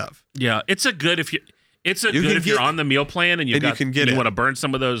think of. Yeah, it's a good if you. It's a You good can if you're get- on the meal plan and you and you can get it. want to burn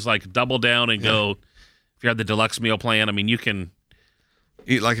some of those like double down and go. If you have the deluxe meal plan, you can.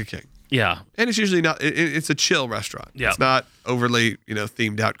 Eat like a king. Yeah, And it's usually not. It's a chill restaurant. Yeah. It's not overly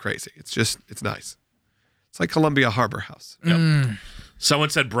themed out crazy. It's nice. It's like Columbia Harbor House. someone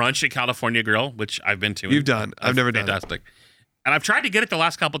said brunch at California Grill, which I've been to. You've done. I've never done it. Fantastic. And I've tried to get it the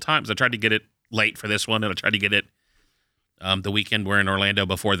last couple times. I tried to get it late for this one, and I tried to get it the weekend we're in Orlando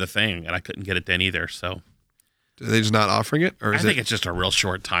before the thing, and I couldn't get it then either. So Are they just not offering it, or I is think it? it's just a real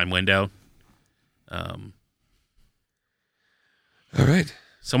short time window. All right.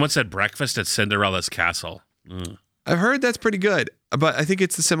 Someone said breakfast at Cinderella's Castle. I've heard that's pretty good, but I think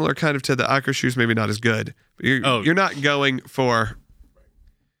it's the similar kind of to the Akershus, maybe not as good. But you're not going for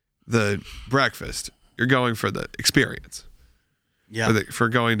the breakfast. You're going for the experience. Yeah. For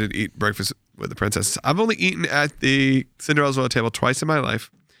going to eat breakfast with the princesses. I've only eaten at the Cinderella's Royal Table twice in my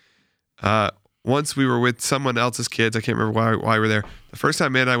life. Once we were with someone else's kids. I can't remember why we were there. The first time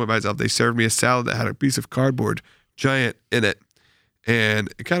Amanda and I went by myself, they served me a salad that had a piece of cardboard giant in it, and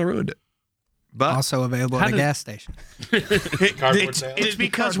it kind of ruined it. But Also available at a gas station. It's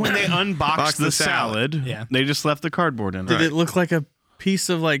because when they unboxed the salad, Yeah. they just left the cardboard in it. Did it look like a piece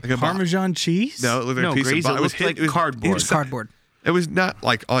of like a Parmesan cheese? no, it looked like No, a piece Grace, of it looked like cardboard. It's cardboard. It was not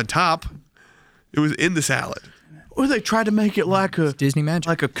like on top. It was in the salad. Or they tried to make it like a Disney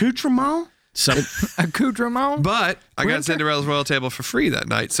magic. accoutrement. Some Accoutrement. But I got Cinderella's Royal Table for free that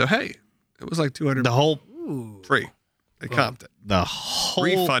night. So hey, it was like $200 The whole free. They comped it. the whole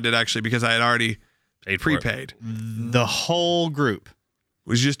Refunded actually because I had already paid for it. prepaid. the whole group. It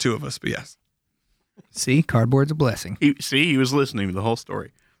was just two of us, but yes. See, cardboard's a blessing. He was listening to the whole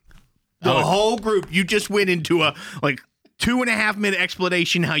story. The whole group. You just went into a 2.5 minute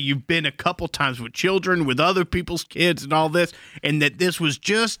explanation how you've been a couple times with children, with other people's kids, and all this, and that this was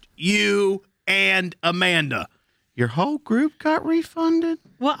just you and Amanda. Your whole group got refunded?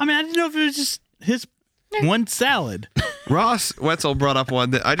 Well, I mean, I didn't know if it was just his one salad. Ross Wetzel brought up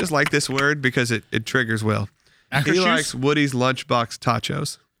one that I just like this word because it triggers Will. He likes Woody's Lunchbox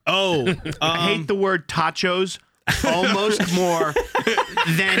Tachos. Oh, I hate the word tachos almost more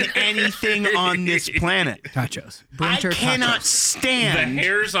than anything on this planet. Tachos. I cannot The stand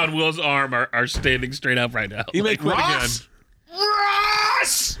hairs on Will's arm are standing straight up right now. You make fun again.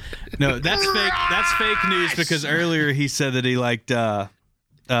 Ross! No, that's fake. That's fake news because earlier he said that he liked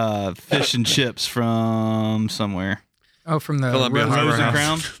fish and chips from somewhere. Oh, from the Columbia Rose Harbor Rose and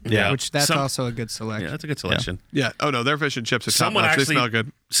House. Crown. Yeah. which that's also a good selection. Yeah, that's a good selection. Yeah. Oh no, their fish and chips are top Someone notch. They actually smell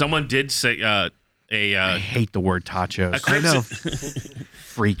good. Someone did say I hate the word tachos. a crimson,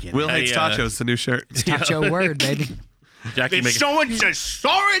 Freaking. Will hates Hey, tachos. The new shirt. Tacho word, baby. Jackie If make someone just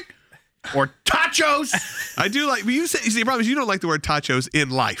saw it or tachos, I do like. But you say. See, the problem is you don't like the word tachos in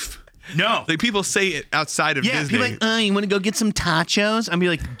life. no. Like people say it outside of Yeah, Disney. people are like, you want to go get some tachos? I'd be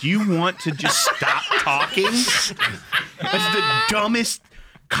like, do you want to just stop talking? That's the dumbest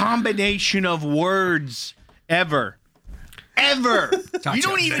combination of words ever. Ever. You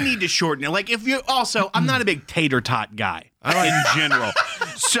don't even need to shorten it. Like, if you're also, I'm not a big tater tot guy in general.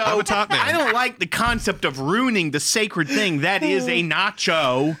 So I'm a tot man. I don't like the concept of ruining the sacred thing that is a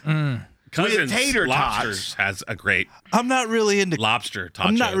nacho. Cousins tater tots. Lobsters has a great I'm not really into. lobster taco.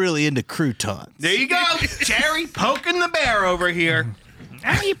 I'm not really into croutons. There you go, Jerry, poking the bear over here.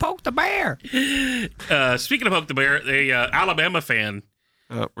 How you poke the bear? Speaking of Poke the Bear, a Alabama fan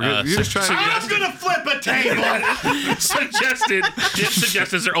You're just trying to. I'm gonna flip a table.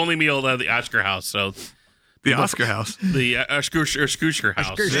 suggested as their only meal at the Oscar House. So The Oscar House. the Scoocher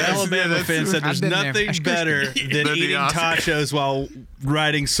House. The Alabama fan said there's I've been there. nothing better than the eating Oscar. tachos while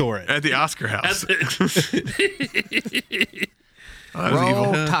riding Soarin'. At the Oscar House.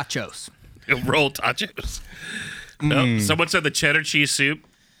 Roll tachos. Roll tachos. No, someone said the cheddar cheese soup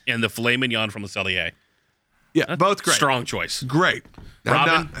and the filet mignon from Le Cellier. Yeah, both great. Strong choice. Great. I'm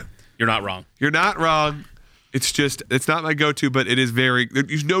Robin, not- you're not wrong. you're not wrong. It's just, it's not my go-to, but it is very,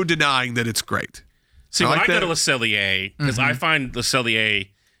 there's no denying that it's great. See, I when like I go that. to Le Cellier, because I find Le Cellier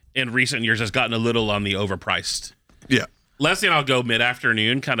in recent years has gotten a little on the overpriced. Yeah. Leslie and I'll go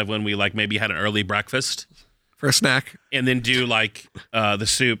mid-afternoon, kind of when we like maybe had an early breakfast, For a snack. and then do like the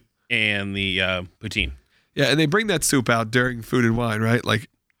soup and the poutine. Yeah, and they bring that soup out during food and wine, right? Like,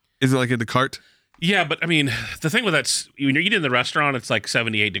 is it like in the cart? Yeah, but I mean, the thing with that, when you're eating in the restaurant, it's like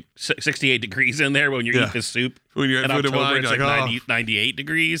 68 degrees in there. When you Yeah. eat this soup When you're in at food and October, wine, it's you're like like, 98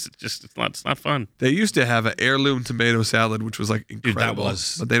 degrees. It's not fun. They used to have an heirloom tomato salad, which was like incredible.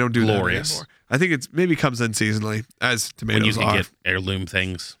 was but they don't do glorious. that anymore. I think it's maybe comes in seasonally, as When you tomatoes can are. get heirloom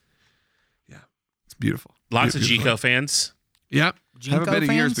things. It's beautiful. Lots of Beautiful. Jico fans. Yeah. Haven't Jinko been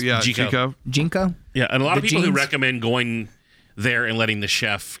in years, fans? but yeah, Jico. Jico. Jinko? Yeah, and a lot of The people who jeans? recommend going there and letting the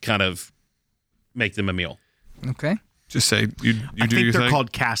chef kind of make them a meal. Okay. Just say you I do think your they're thing.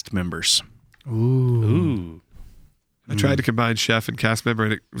 called cast members. Ooh. I tried to combine chef and cast member,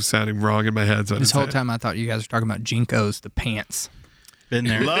 and it was sounding wrong in my head. So I This didn't whole say it. time I thought you guys were talking about Jinkos, the pants. Been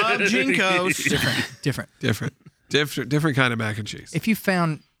there. Love Jinkos. Different. different kind of mac and cheese. If you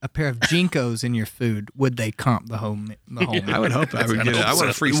found a pair of Jinkos in your food, would they comp the whole meal? I would hope I would get it. I want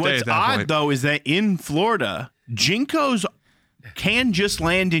a free stay What's at that odd point. though is that in Florida, Jinkos can just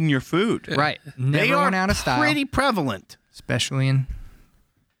land in your food. Right. Never They are went out of style. pretty prevalent. Especially in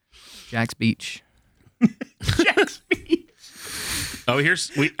Jack's Beach. Oh, here's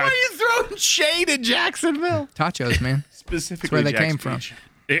Why are you throwing shade at Jacksonville? Tachos, man. Specifically, That's where they Jack's came from. Beach.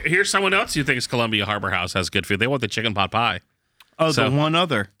 here's someone else who thinks Columbia Harbor House has good food. They want the chicken pot pie. Oh, So- the one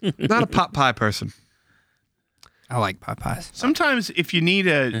other. Not a pot pie person. I like pot pies. Sometimes if you need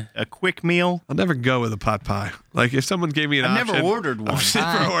a quick meal, I'll never go with a pot pie. Like if someone gave me an I've option, never ordered one. I've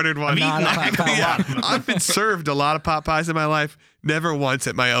never ordered one. Not a pot pie. Yeah, I've been served a lot of pot pies in my life. Never once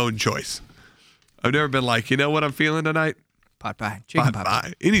at my own choice. I've never been like, you know what I'm feeling tonight? Pot pie. Chicken Pot pot pie.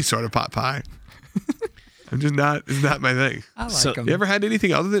 pie. Any sort of pot pie. I'm just not. It's not my thing. I like them. You ever had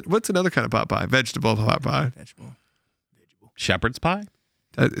anything other than what's another kind of pot pie? Vegetable pot pie. Vegetable. Shepherd's pie?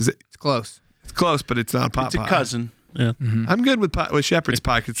 Is it? It's close. It's close, but it's not a pot It's a pie. cousin. I'm good with shepherd's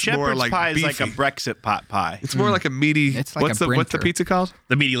pie. 'Cause it's more Shepherd's like pie is beefy. like a Brexit pot pie. It's more like a meaty. It's like what's a the Brinter. pizza called?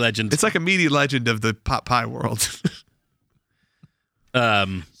 The meaty legend. It's like a meaty legend of the pot pie world.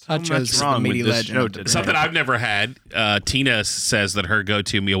 Tachos is the wrong with meaty this legend. show of the today. day. Something I've never had. Tina says that her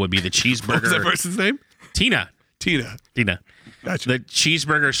go-to meal would be the cheeseburger. What was that person's name? Tina. Tina. Gotcha. The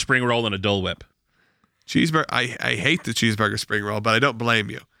cheeseburger spring roll and a Dole Whip. Cheeseburger. I hate the cheeseburger spring roll, but I don't blame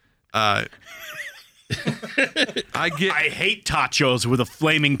you. I hate tachos with a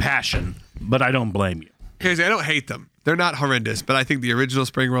flaming passion, but I don't blame you. Casey, I don't hate them. They're not horrendous, but I think the original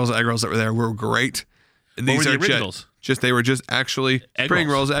spring rolls, egg rolls that were there were great. And What these were are the originals? They were just actually Egg spring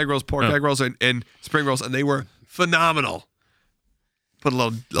rolls. rolls, egg rolls, pork egg rolls, and spring rolls, and they were phenomenal. Put a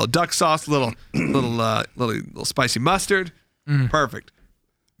little duck sauce, little spicy mustard, perfect.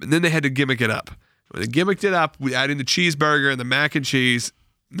 And then they had to gimmick it up. When they gimmicked it up, we added the cheeseburger and the mac and cheese.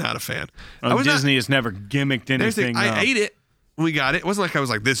 Not a fan. Disney has never gimmicked anything. I ate it. We got it. It wasn't like I was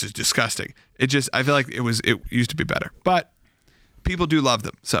like, this is disgusting. It I feel like it used to be better. But people do love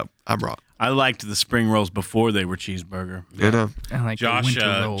them, so I'm wrong. I liked the spring rolls before they were cheeseburger. You know? I like the Josh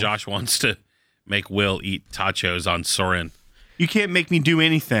winter roll. Josh wants to make Will eat tachos on Soren. You can't make me do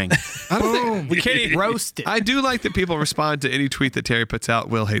anything. Boom. We can't eat Roast it. I do like that people respond to any tweet that Terry puts out.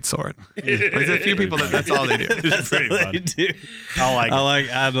 Will hate Soren. There's a few people that's all they do. That's pretty funny. Dude. I like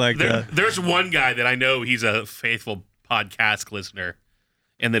it. I'd like that. There's one guy that I know he's a faithful podcast listener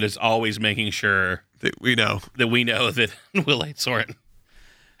and that is always making sure That we know. that we know that Will hates Soren.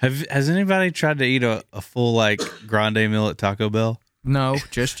 Has anybody tried to eat a full like grande meal at Taco Bell? No,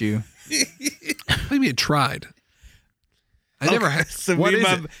 just you. What do you mean tried? I never had. So What is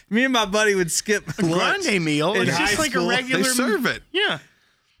me and my buddy would skip lunch. Grande meal. in It's high just like a school. regular. They serve it. Yeah,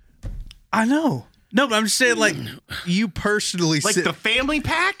 I know. No, but I'm just saying, like, you personally like sit. the family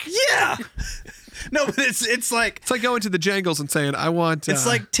pack. Yeah. No, but it's like It's like going to the Jangles and saying, I want. it's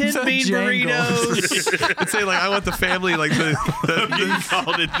like 10 The bean Jangles. burritos. and saying, like, I want the family, like the You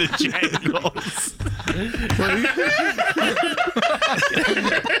called it the Jangles.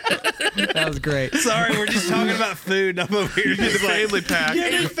 That was great. Sorry, we're just talking about food. I'm over here the just like, family pack.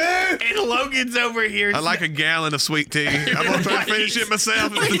 And Logan's over here. I like a gallon of sweet tea. I'm gonna try to finish it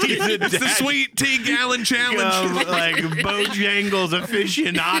myself. It's the sweet tea gallon challenge. like Bojangles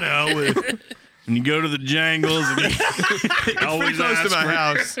aficionado. And you go to the Jangles and you always Pretty close to ask my for-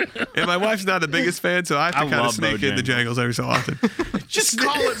 house, and my wife's not the biggest fan, so I have to I kind of love sneak in the Bojangles. Jangles every so often. Just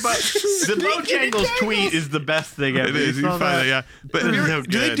call it, but the Bojangles tweet is the best thing ever. It is. You saw can find that? it, yeah. But have you ever- So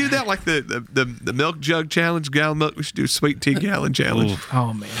do they good. do that like the milk jug challenge? Gallon milk. We should do sweet tea gallon challenge.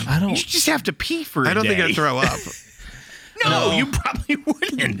 Oh man. You just have to pee for a I don't think day. I'd throw up. No, you probably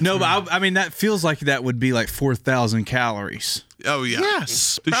wouldn't. no, but I mean that feels like that would be like 4,000 calories. Oh yeah.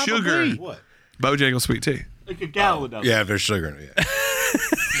 Yes, The probably. sugar. What? Bojangles sweet tea. Like a gallon of it. Yeah, there's sugar in it. Yeah.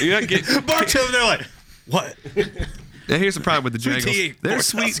 You gotta get. Mark's over there like, what? Now here's the problem with the Sweet tea, Jangles. Their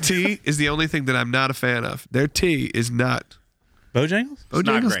sweet tea is the only thing that I'm not a fan of. Their tea is not. Bojangles? It's not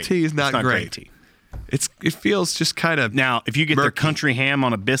Bojangles great. tea is not, It's great. tea. It feels just kind of Now, if you get their Murky. country ham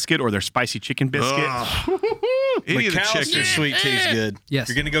on a biscuit or their spicy chicken biscuit, any of the McAllister's chicken. sweet tea's good. Yes.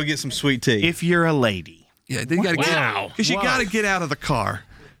 You're going to go get some sweet tea. if you're a lady, Yeah, then you gotta Wow. get because you gotta get out of the car.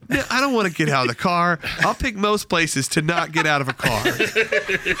 No, I don't want to get out of the car. I'll pick most places to not get out of a car.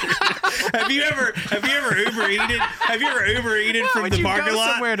 Have you ever Uber eaten? Have you ever Uber eaten from Would the you parking go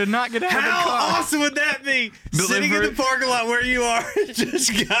lot? somewhere to not get out of the How car? awesome would that be? Sitting in the parking lot where you are,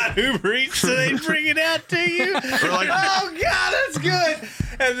 just got Uber Eats so they bring it out to you. like- Oh God, that's good.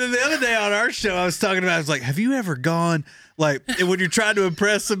 And then the other day on our show, I was talking about, I was like, have you ever gone like when you're trying to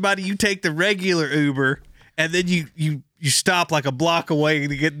impress somebody, you take the regular Uber and then you stop like a block away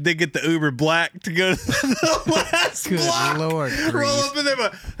to get the Uber Black to go to the last Good block. Lord, Roll Grease. up in there,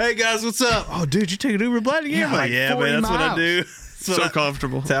 but hey guys, what's up? Oh, dude, you take an Uber Black again? Yeah, I'm like, like yeah, 40 man, that's what I miles. do. That's what So I-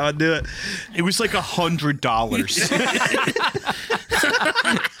 comfortable. That's how I do it. it was like $100.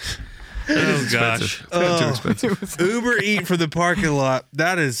 Oh gosh. It's too expensive. Uber Eat from the parking lot.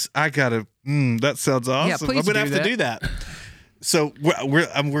 That is, I gotta. That sounds awesome. please I'm gonna do have to do that. So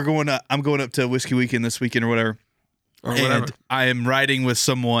we're going. I'm going up to Whiskey Weekend this weekend or whatever. Or whatever. And I am riding with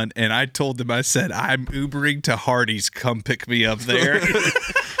someone, and I told them, I said, I'm Ubering to Hardee's. Come pick me up there.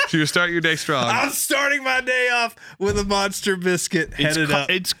 So you start your day strong. I'm starting my day off with a monster biscuit, headed up.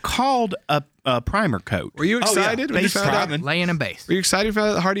 It's called a primer coat. Were you excited when you Base found out? priming. Laying in base. Were you excited you found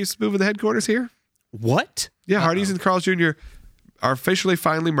out that Hardee's moving the headquarters here? What? Yeah, Hardee's and Carl's Jr. are officially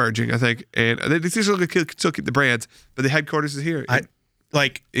finally merging, I think, and they still keep the brands, but the headquarters is here.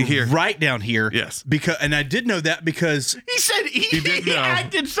 Like Here. right down here. Yes. Because, and I did know that because He said he didn't know.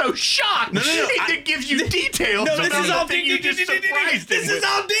 acted so shocked. No, It gives you details. No, this about is the all thing you just surprised This him is with.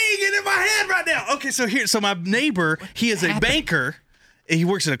 all dinging in my head right now. Okay, so my neighbor, he is a banker. He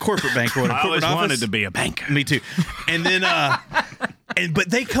works at a corporate bank or a I corporate always office. wanted to be a banker. Me too. And then But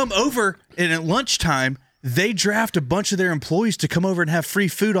they come over, and at lunchtime, they draft a bunch of their employees to come over and have free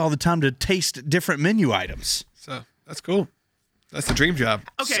food all the time to taste different menu items. So that's cool. That's the dream job.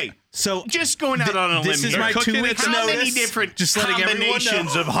 Okay, So just going out on a limb this is here. my cooking 2 it weeks to How notice. many different just letting everyone know.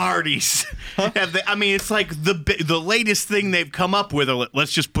 combinations of Hardee's? Have they, I mean, it's like the latest thing they've come up with.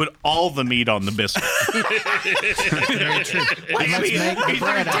 Let's just put all the meat on the biscuit. Very true. And let's make the Is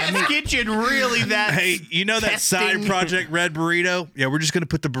bread out of Test meat. Kitchen really that? Hey, you know that side testing? project Red Burrito? Yeah, we're just going to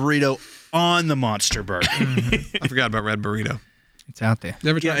put the burrito on the Monster Burger. I forgot about Red Burrito. It's out there.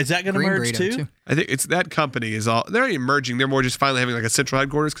 Never Yeah, is that going to Green merge burrito, too? I think it's that company is all they're already merging. They're more just finally having like a central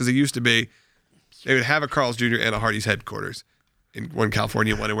headquarters because it used to be they would have a Carl's Jr. and a Hardee's headquarters in one in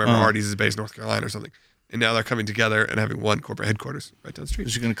California, one in wherever Hardee's is based, North Carolina or something. And now they're coming together and having one corporate headquarters right down the street.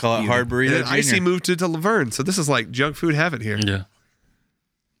 Just going to call it Hard And Burrito then Icy Jr. moved to Laverne, so this is like junk food heaven here. Yeah.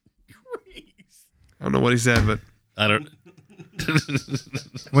 I don't know what he said, but I don't.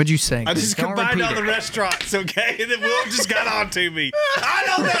 What'd you say? I just Don't combined repeat all it. the restaurants, okay? And then Will just got on to me. I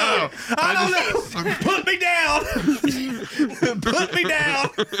don't know. I don't know. Put me down. Put me down.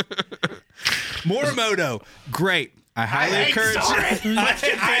 Morimoto, great. I highly encourage.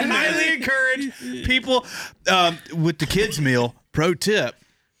 I highly encourage people with the kids meal. Pro tip: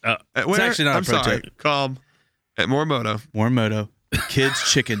 where? actually not a I'm pro sorry. tip. Calm. At Morimoto. Morimoto, kids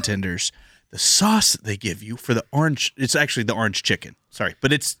chicken tenders. The sauce that they give you for the orange, it's actually the orange chicken. Sorry,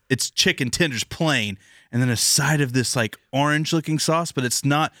 but it's chicken tenders plain, and then a side of this like orange looking sauce, but it's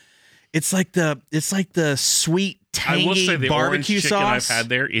not. It's like the sweet tangy I will say the orange barbecue chicken I've sauce. had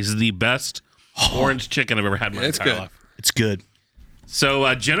there is the best orange chicken I've ever had in my It's entire good. life. It's good.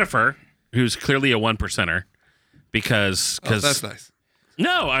 So Jennifer, who's clearly a 1%er, because Oh, that's nice.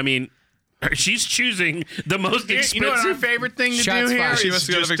 no, I mean she's choosing the most expensive. You know what our favorite thing to Shots do here fired. is She wants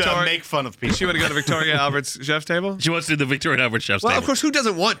to go to just Victoria. make fun of people. She want to go to Victoria Albert's chef's table? She wants to do the Victoria Albert Chef's Well, table. of course, who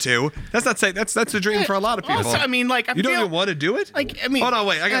doesn't want to? That's not saying that's the dream for a lot of people. Also, I mean, like, I you don't feel even want to do it? like, I mean, hold on,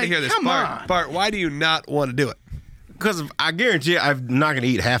 wait, I got to like, hear this. come Bart, on. Bart, why do you not want to do it? Because I guarantee you, I'm not going to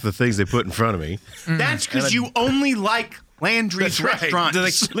eat half the things they put in front of me. That's because you only like Landry's restaurant.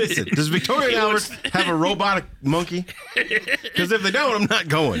 Listen, does Victoria Albert have a robotic monkey? Because if they don't, I'm not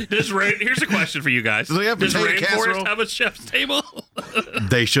going. Here's a question for you guys. Do they have Does potato Rainforest casserole? have a chef's table?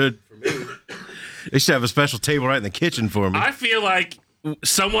 They should. They should have a special table right in the kitchen for me. I feel like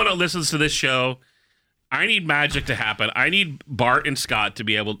someone that listens to this show, I need magic to happen. I need Bart and Scott to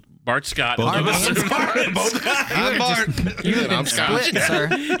be able. Bart Scott. I'm Bart. You have been split, sir.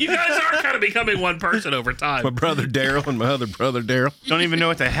 You guys are kind of becoming one person over time. My brother Daryl and my other brother Daryl. Don't even know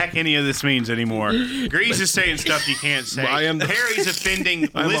what the heck any of this means anymore. Grease is saying stuff you can't say. Well, I am the- Harry's offending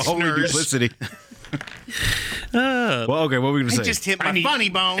I'm a holy listeners. duplicity. Well, okay, what were we going to say? I just hit my funny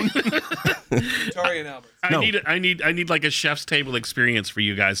bone. Victoria and Albert. I need like a chef's table experience for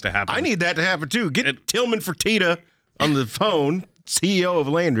you guys to happen. I need that to happen too. Get Tillman Fertitta on the phone, CEO of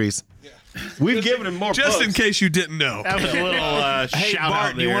Landry's. We've given him more Just in bucks. case you didn't know. That was a little Hey, shout Bart,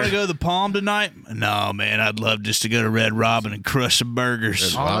 out do you there. want to go to the Palm tonight? No, man, I'd love just to go to Red Robin and crush some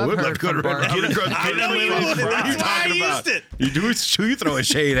burgers. All I I've would love heard to go to from Red Bart- Robin. I know you would. What are you That's why I talking about? used it. Who you throwing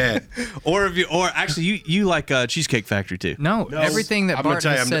shade at? Or actually, you like Cheesecake Factory too. No, everything that I'm gonna Bart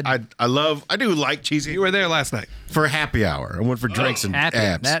tell you, has said. I do like cheesy. You were there last night. For happy hour. I went for drinks and happy.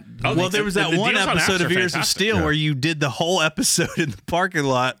 abs. That Well, there was that the one deals on apps episode are of Ears of fantastic. Steel where you did the whole episode in the parking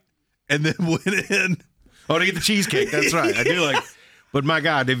lot and then went in. Oh, to get the cheesecake. That's right. I do like. But my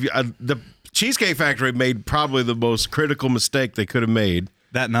God, if you, the Cheesecake Factory made probably the most critical mistake they could have made.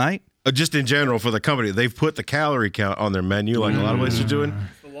 That night? Just in general for the company, they've put the calorie count on their menu, like a lot of places are doing.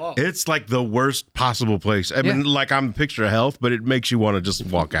 It's like the worst possible place. I mean, like I'm a picture of health, but it makes you want to just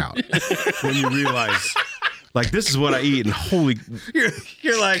walk out when you realize, like, this is what I eat, and holy,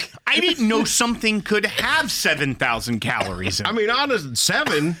 You're like, I didn't know something could have 7,000 calories in it. I mean, honest,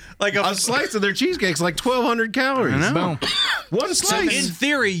 7, like a slice of their cheesecake's like 1,200 calories. boom. One so in slice.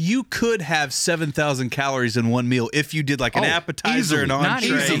 theory, you could have 7,000 calories in one meal if you did like an Oh, appetizer, easily. an Not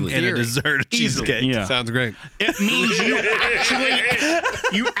entree, easily. and a Theory. dessert of cheesecake. Yeah. Sounds great. It means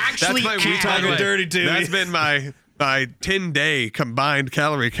you actually That's my can. talking dirty to That's me. been my 10-day combined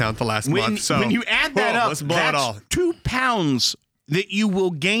calorie count the last When, month. So when you add that up, let's blow it that's all. 2 pounds that you will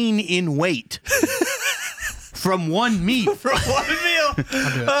gain in weight from one meal. From one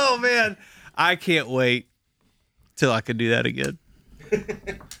meal. Oh man, I can't wait till I can do that again.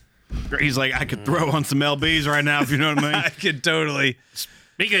 He's like, I could throw on some LBs right now, if you know what I mean. I could totally.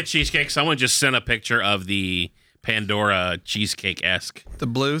 Speaking of cheesecake, someone just sent a picture of the Pandora cheesecake esque, The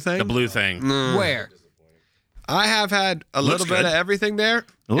blue thing? the blue thing. Where? I have had a little bit good. of everything there.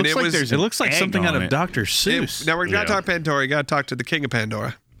 It looks like there's It looks like egg something out on of it. Dr. Seuss. Now we're going Yeah. to talk Pandora. You got to talk to the king of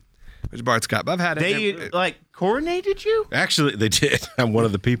Pandora, which Bart's got. But I've had it. They like coronated you? Actually, they did. I'm one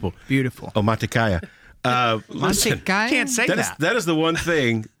of the people. Beautiful. Oh, Matakaya. Listen, Guy? Can't say that. that is the one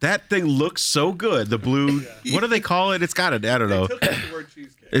thing. That thing looks so good. The blue. What do they call it? It's got a. I don't know.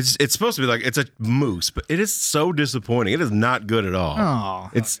 It's supposed to be like it's a mousse, but it is so disappointing. It is not good at all. Oh.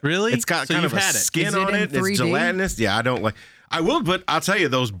 It's Really? It's got So kind you've of a had it. skin Is it on in it. It's 3D? gelatinous. Yeah, I don't like. I will, but I'll tell you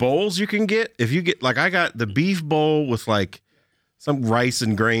those bowls you can get. If you get like I got the beef bowl with like some rice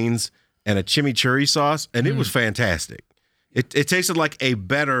and grains and a chimichurri sauce, and it was fantastic. It tasted like a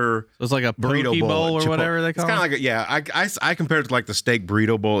better It's like a burrito burrito bowl at or whatever they call It's kind of like I compared it to like the steak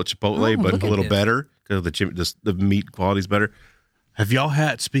burrito bowl at Chipotle, Oh, but look a at little this. better because the meat quality's better. Have y'all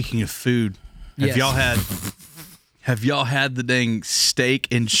had? Speaking of food, Yes. Have y'all had the dang steak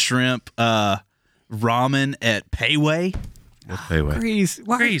and shrimp ramen at Payway? Anyway, Grease.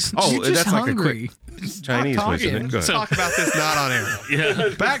 Why? Grease. Oh, You're just that's like a hungry. Chinese place, isn't it? Let's talk about this not on air. Yeah.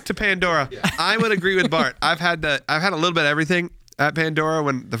 Back to Pandora. I would agree with Bart. I've had a little bit of everything at Pandora.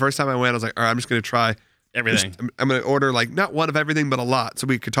 When the first time I went, I was like, all right, I'm just going to try Everything. I'm going to order like not one of everything, but a lot, so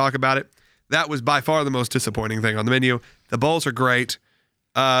we could talk about it. That was by far the most disappointing thing on the menu. The bowls are great.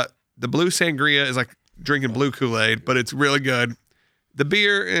 The blue sangria is like drinking blue Kool-Aid, but it's really good. The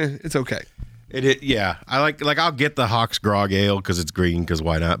beer, it's okay. Yeah, I like I'll get the Hawks Grog Ale because it's green, because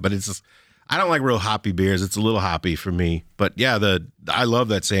why not? But it's just, I don't like real hoppy beers. It's a little hoppy for me. But yeah, I love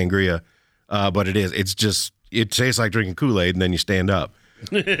that sangria. But it tastes like drinking Kool-Aid, and then you stand up.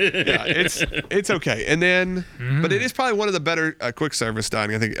 Yeah, it's okay. And then, but it is probably one of the better quick service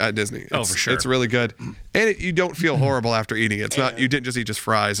dining, I think, at Disney. Oh, for sure. It's really good, and you don't feel horrible after eating it. It's not, you didn't just eat just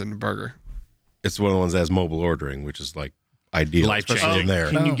fries and a burger. It's one of the ones that has mobile ordering, which is like ideal, Life-changing. especially in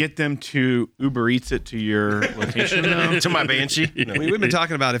there. Can you get them to Uber Eats it to your location though? To my Banshee. No. We've been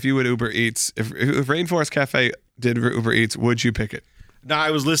talking about if you would Uber Eats, if Rainforest Cafe did Uber Eats, would you pick it? No,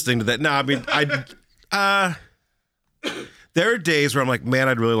 I was listening to that. No, I mean, there are days where I'm like, man,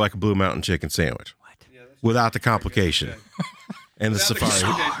 I'd really like a Blue Mountain chicken sandwich without the complication and the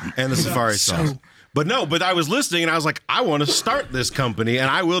safari sauce. But I was listening and I was like, I want to start this company and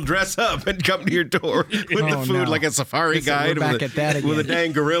I will dress up and come to your door with the Oh, food no. like a safari Listen, we're guide back with at that with a again.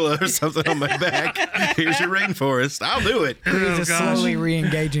 dang gorilla or something on my back. Here's your rainforest. I'll do it. He's just slowly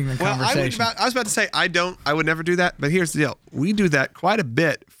re-engaging the Well, I was about to say I would never do that, but here's the deal: we do that quite a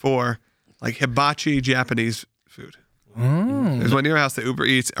bit for like hibachi Japanese food. There's one near our house that Uber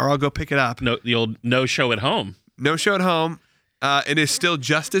Eats, or I'll go pick it up. No, the old no show at home. No show at home. It is still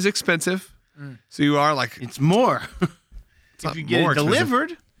just as expensive. So you are like, It's more. it's not If you get more it expensive.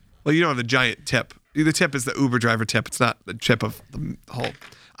 delivered, Well, you don't have the giant tip. The tip is the Uber driver tip. It's not the tip of the whole.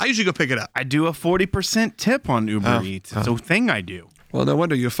 I usually go pick it up. I do a 40% tip on Uber Eats. It's a thing I do. Well, no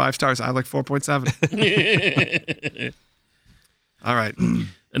wonder you have 5 stars. I have like 4.7. All right, We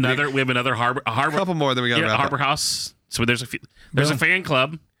have another harbor. a couple more than we got to Yeah, wrap Harbor up. House. So there's a fan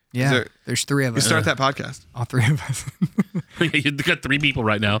club. Yeah, there's 3 of You us. start that podcast. All 3 of us. You've got 3 people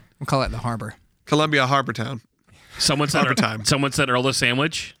right now. We'll call it the Harbor. Columbia Harbor Town. Someone said Harbor time. Someone said Earl of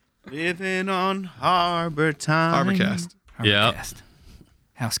Sandwich. Living on Harbor Time. Harborcast. Yeah. Cast.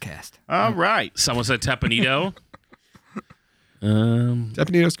 Housecast. All right. Someone said Tapanito.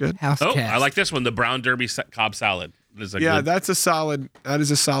 Japanito's good. Housecast. Oh, I like this one. The brown derby Cobb salad. That is a Yeah, good- that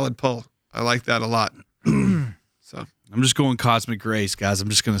is a solid pull. I like that a lot. So I'm just going Cosmic Race, guys. I'm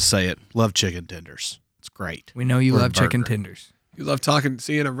just going to say it. Love chicken tenders. It's great. We know you Or a love chicken burger. tenders. you love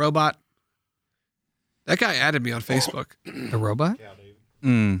seeing a robot. That guy added me on Facebook. The robot?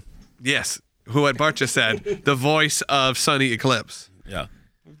 Yes, who what Bart just said, the voice of Sonny Eclipse. yeah.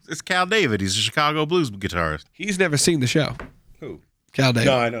 It's Cal David. He's a Chicago blues guitarist. He's never seen the show. Who? Cal David.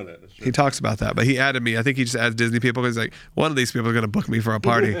 I know that. That's true. He talks about that, but he added me. I think he just adds Disney people because like one of these people is going to book me for a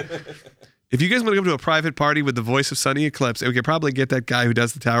party. If you guys want to come to a private party with the voice of Sonny Eclipse, we could probably get that guy who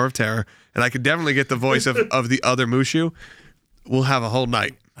does the Tower of Terror, and I could definitely get the voice of the other Mushu. We'll have a whole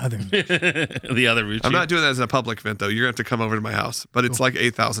night. The other route. I'm not doing that as a public event though. You're going to have to come over to my house, but it's like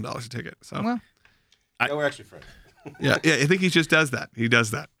 $8,000 a ticket. So Well, No, we're actually friends. yeah, I think he just does that. He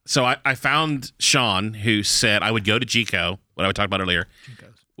does that. So I found Sean, who said I would go to Gico, what I talked about earlier,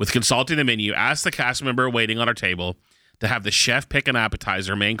 with consulting the menu, ask the cast member waiting on our table to have the chef pick an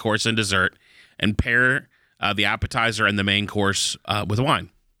appetizer, main course, and dessert, and pair the appetizer and the main course with wine.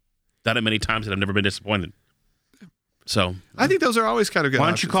 Done it many times, and I've never been disappointed. So I think those are always kind of good. Why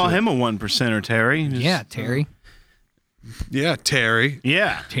don't you options, call too. him a 1%er, Terry? Just- yeah, Terry. Yeah, Terry.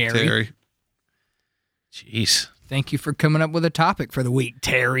 Yeah. Terry. jeez. Thank you for coming up with a topic for the week,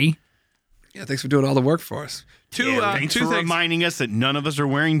 Terry. Yeah, thanks for doing all the work for us. Thanks Two for things. reminding us that none of us are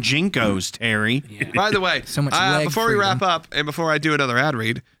wearing Jinkos, Terry. By the way, So much leg before we freedom. wrap up and before I do another ad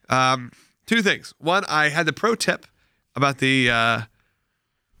read, two things. One, I had the pro tip about the a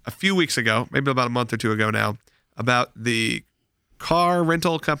few weeks ago, maybe about a month or two ago now, about the car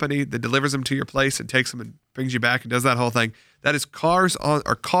rental company that delivers them to your place and takes them and brings you back and does that whole thing. That is Car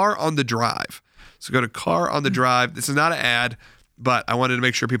on the Drive. So go to Car on the Drive. This is not an ad, but I wanted to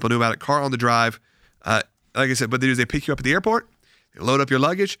make sure people knew about it. Car on the Drive. Like I said, what they do is they pick you up at the airport, they load up your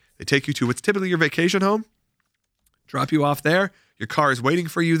luggage, they take you to what's typically your vacation home, drop you off there. Your car is waiting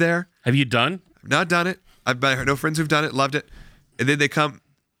for you there. Have you done? I've not done it. I've no friends who've done it, loved it. And then they come,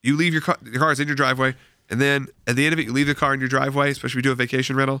 you leave your car is in your driveway, and then at the end of it, you leave the car in your driveway, especially if you do a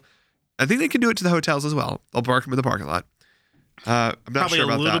vacation rental. I think they can do it to the hotels as well. They'll park them in the parking lot. I'm not Probably sure a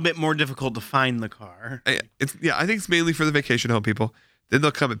about little that. bit more difficult to find the car. I think it's mainly for the vacation home people. Then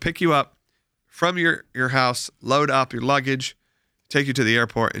they'll come and pick you up from your house, load up your luggage, take you to the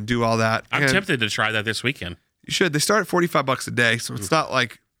airport, and do all that. I'm And tempted to try that this weekend. You should. They start at $45 a day, so it's not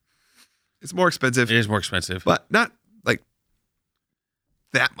like it's more expensive, It is more expensive. but not like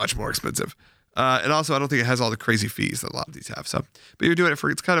that much more expensive. And also, I don't think it has all the crazy fees that a lot of these have. So, but you're doing it for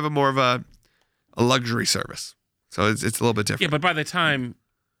it's kind of a more of a luxury service. So it's a little bit Yeah, different. but by the time,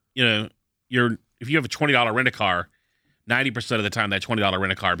 if you have a $20 rent a car, 90% of the time that $20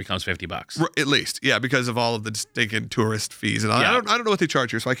 rent a car becomes $50. At least, yeah, because of all of the stinking tourist fees and all. Yeah. I don't know what they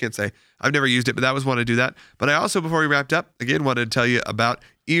charge here, so I can't say. I've never used it, but that was one to do that. But I also, before we wrapped up, again wanted to tell you about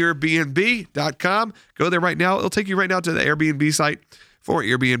Airbnb.com. Go there right now. It'll take you right now to the Airbnb site for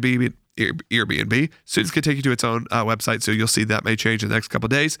Airbnb. Students can take you to its own website, so you'll see that may change in the next couple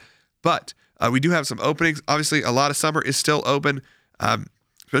of days. But we do have some openings. Obviously, a lot of summer is still open.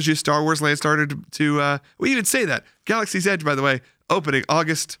 Especially as Star Wars Land started to, we even say that. Galaxy's Edge, by the way, opening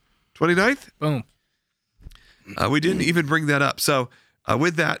August 29th. Boom. We didn't even bring that up. So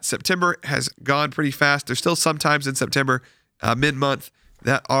with that, September has gone pretty fast. There's still some times in September, mid-month,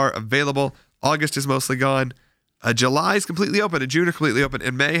 that are available. August is mostly gone. July is completely open, and June are completely open,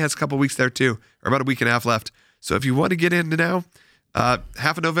 and May has a couple weeks there too, or about a week and a half left. So if you want to get into now,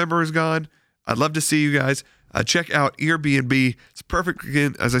 half of November is gone. I'd love to see you guys. Check out Airbnb. It's perfect,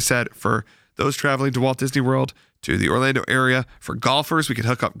 again, as I said, for those traveling to Walt Disney World, to the Orlando area. For golfers, we can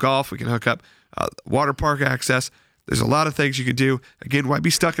hook up golf. We can hook up water park access. There's a lot of things you can do. Again, why be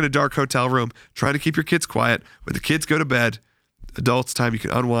stuck in a dark hotel room trying to keep your kids quiet? When the kids go to bed, adults' time, you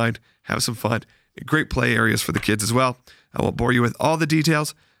can unwind, have some fun. Great play areas for the kids as well. I won't bore you with all the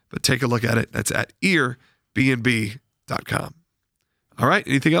details, but take a look at it. That's at Airbnb.com. All right.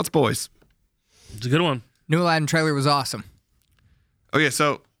 Anything else, boys? It's a good one. New Aladdin trailer was awesome. Oh, yeah.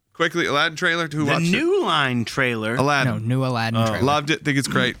 So quickly, Aladdin trailer. Who The watched it? New Line trailer. Aladdin. No, new Aladdin trailer. Loved it. Think it's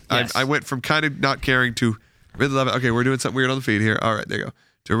great. Yes. I went from kind of not caring to really love it. Okay, we're doing something weird on the feed here. All right, there you go.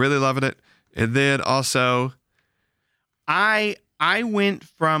 To really loving it. And then also, I went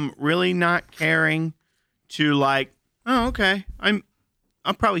from really not caring to like, oh, okay.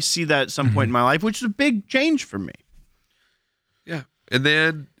 I'll probably see that at some point in my life, which is a big change for me. yeah. And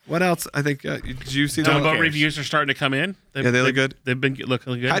then what else? I think, did you see that? Dumbo cares? reviews are starting to come in. Yeah, they look good. They've been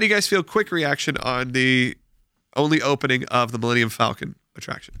looking good. How do you guys feel? Quick reaction on the only opening of the Millennium Falcon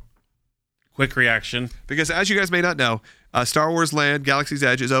attraction. Quick reaction. Because as you guys may not know, Star Wars Land, Galaxy's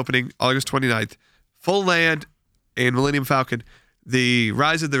Edge is opening August 29th. Full Land and Millennium Falcon, the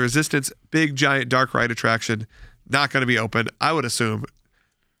Rise of the Resistance, big giant dark ride attraction, not going to be open, I would assume,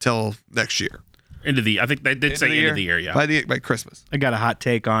 till next year. I think they did say end of the year, yeah. By Christmas. I got a hot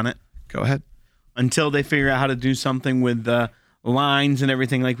take on it. Go ahead. Until they figure out how to do something with lines and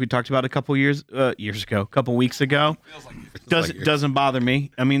everything like we talked about a couple weeks ago. Doesn't bother me.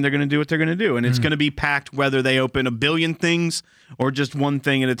 I mean, they're going to do what they're going to do, and it's going to be packed whether they open a billion things or just one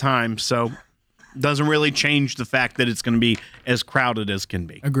thing at a time. So doesn't really change the fact that it's going to be as crowded as can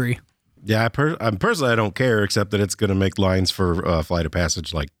be. Agree. Yeah, I'm personally I don't care, except that it's going to make lines for Flight of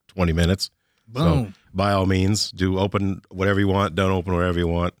Passage like 20 minutes. Boom. So by all means, do open whatever you want, don't open whatever you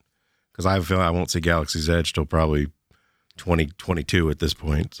want, because I have a feeling I won't see Galaxy's Edge till probably 2022 at this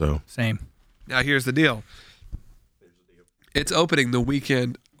point. So Same. Now, here's the deal. It's opening the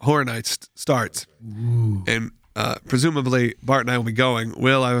weekend Horror Nights starts. And presumably, Bart and I will be going.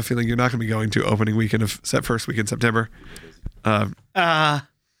 Will, I have a feeling you're not going to be going to opening weekend of first week in September.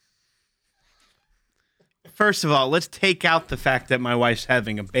 First of all, let's take out the fact that my wife's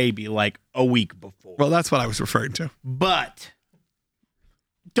having a baby like a week before. Well, that's what I was referring to. But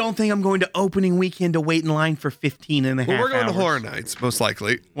don't think I'm going to opening weekend to wait in line for 15 and a half Well, we're going hours. to Horror Nights, most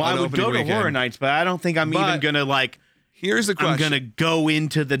likely. Well, I on would opening go to weekend. Horror Nights, but I don't think I'm But even going to like Here's the question. I'm gonna go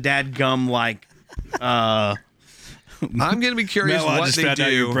into the dadgum like. I'm going to be curious Mel, I what just they found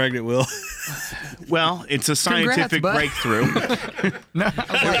out you're do. pregnant, Will. Well, it's a scientific bud. breakthrough.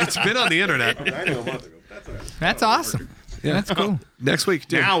 It's been on the internet. That's awesome. Yeah. That's cool. Next week,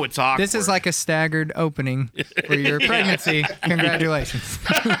 dude. Now it's awkward. This is like a staggered opening for your pregnancy. Congratulations.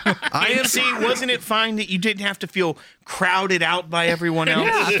 See, wasn't it fine that you didn't have to feel crowded out by everyone else?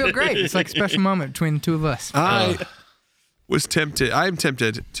 Yeah, I feel great. It's like a special moment between the two of us. I am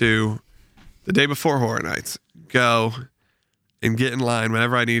tempted to, the day before Horror Nights, go and get in line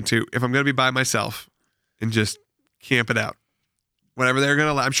whenever I need to. If I'm going to be by myself and just camp it out. Whatever they're going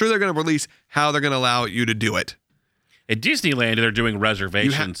to allow. I'm sure they're going to release how they're going to allow you to do it. At Disneyland, they're doing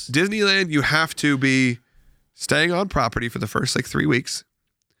reservations. Disneyland, you have to be staying on property for the first 3 weeks.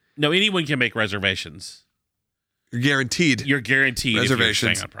 No, anyone can make reservations. You're guaranteed, You're guaranteed if you're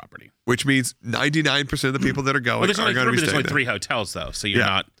Reservations. staying on property. which means 99% of the people that are going Well, there's are only, going to be there's staying only there. 3 hotels, though, so you're Yeah.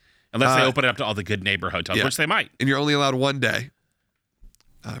 not, unless they open it up to all the good neighbor hotels, yeah. which they might. And you're only allowed one day,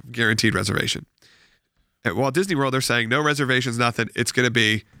 guaranteed reservation. At Walt Disney World, they're saying no reservations, nothing. It's going to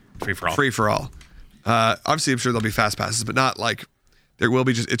be Free for all. free for all. Obviously, I'm sure there'll be fast passes, but not like there will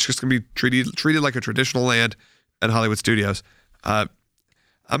be. It's just going to be treated like a traditional land at Hollywood Studios. I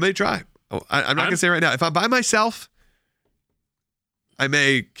may try. I'm not going to say right now. If I'm by myself, I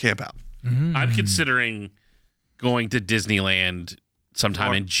may camp out. I'm considering going to Disneyland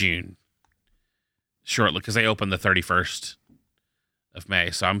sometime in June, shortly, because they open the 31st of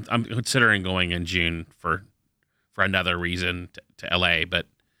May. So I'm considering going in June for another reason to LA, but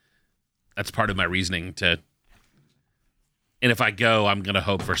that's part of my reasoning to. And if I go, I'm going to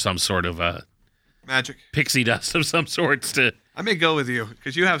hope for some sort of a Magic. pixie dust of some sorts to. I may go with you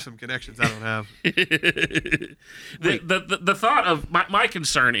because you have some connections I don't have. The thought of my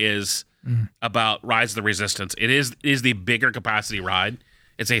concern is about Rise of the Resistance. It is the bigger capacity ride.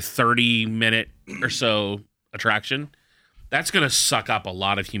 It's a 30-minute or so attraction. That's going to suck up a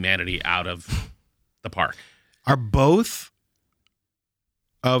lot of humanity out of the park. Are both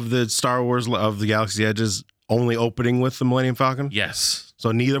of the Star Wars of the Galaxy's Edges only opening with the Millennium Falcon? Yes.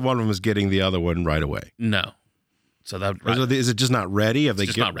 So neither one of them is getting the other one right away. No. So that Or is it just not ready? Have they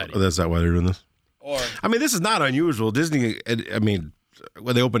just not ready. Oh, that's not why they're doing this. I mean, this is not unusual. Disney. I mean,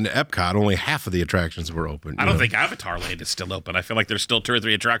 when they opened Epcot, only half of the attractions were open. I don't think Avatar Land is still open. I feel like there's still 2 or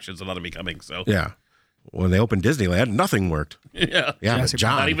 3 attractions that ought to be coming. So Yeah. When they opened Disneyland, nothing worked. yeah, Yeah, but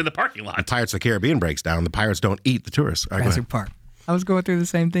John. not even the parking lot. Pirates of the Caribbean breaks down. The pirates don't eat the tourists. All right, go Jurassic ahead. Park. I was going through the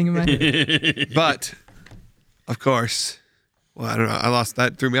same thing in my head. But, of course, well, I don't know. I lost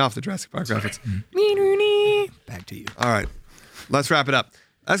that. Threw me off the Jurassic Park reference. Back to you. All right. Let's wrap it up.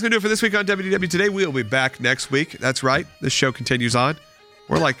 That's going to do it for this week on WDW Today. We'll be back next week. That's right. This show continues on.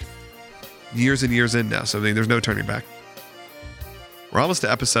 We're like years and years in now, so I mean, there's no turning back. We're almost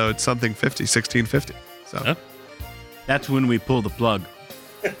to episode something 50, 1650. So Huh? That's when we pull the plug.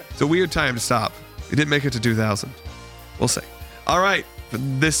 it's a weird time to stop. We didn't make it to 2000. We'll see. All right. For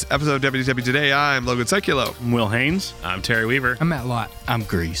this episode of WDW Today, I'm Logan Seculo, I'm Will Haynes. I'm Terry Weaver. I'm Matt Lott. I'm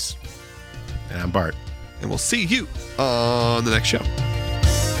Grease. And I'm Bart. and we'll see you on the next show.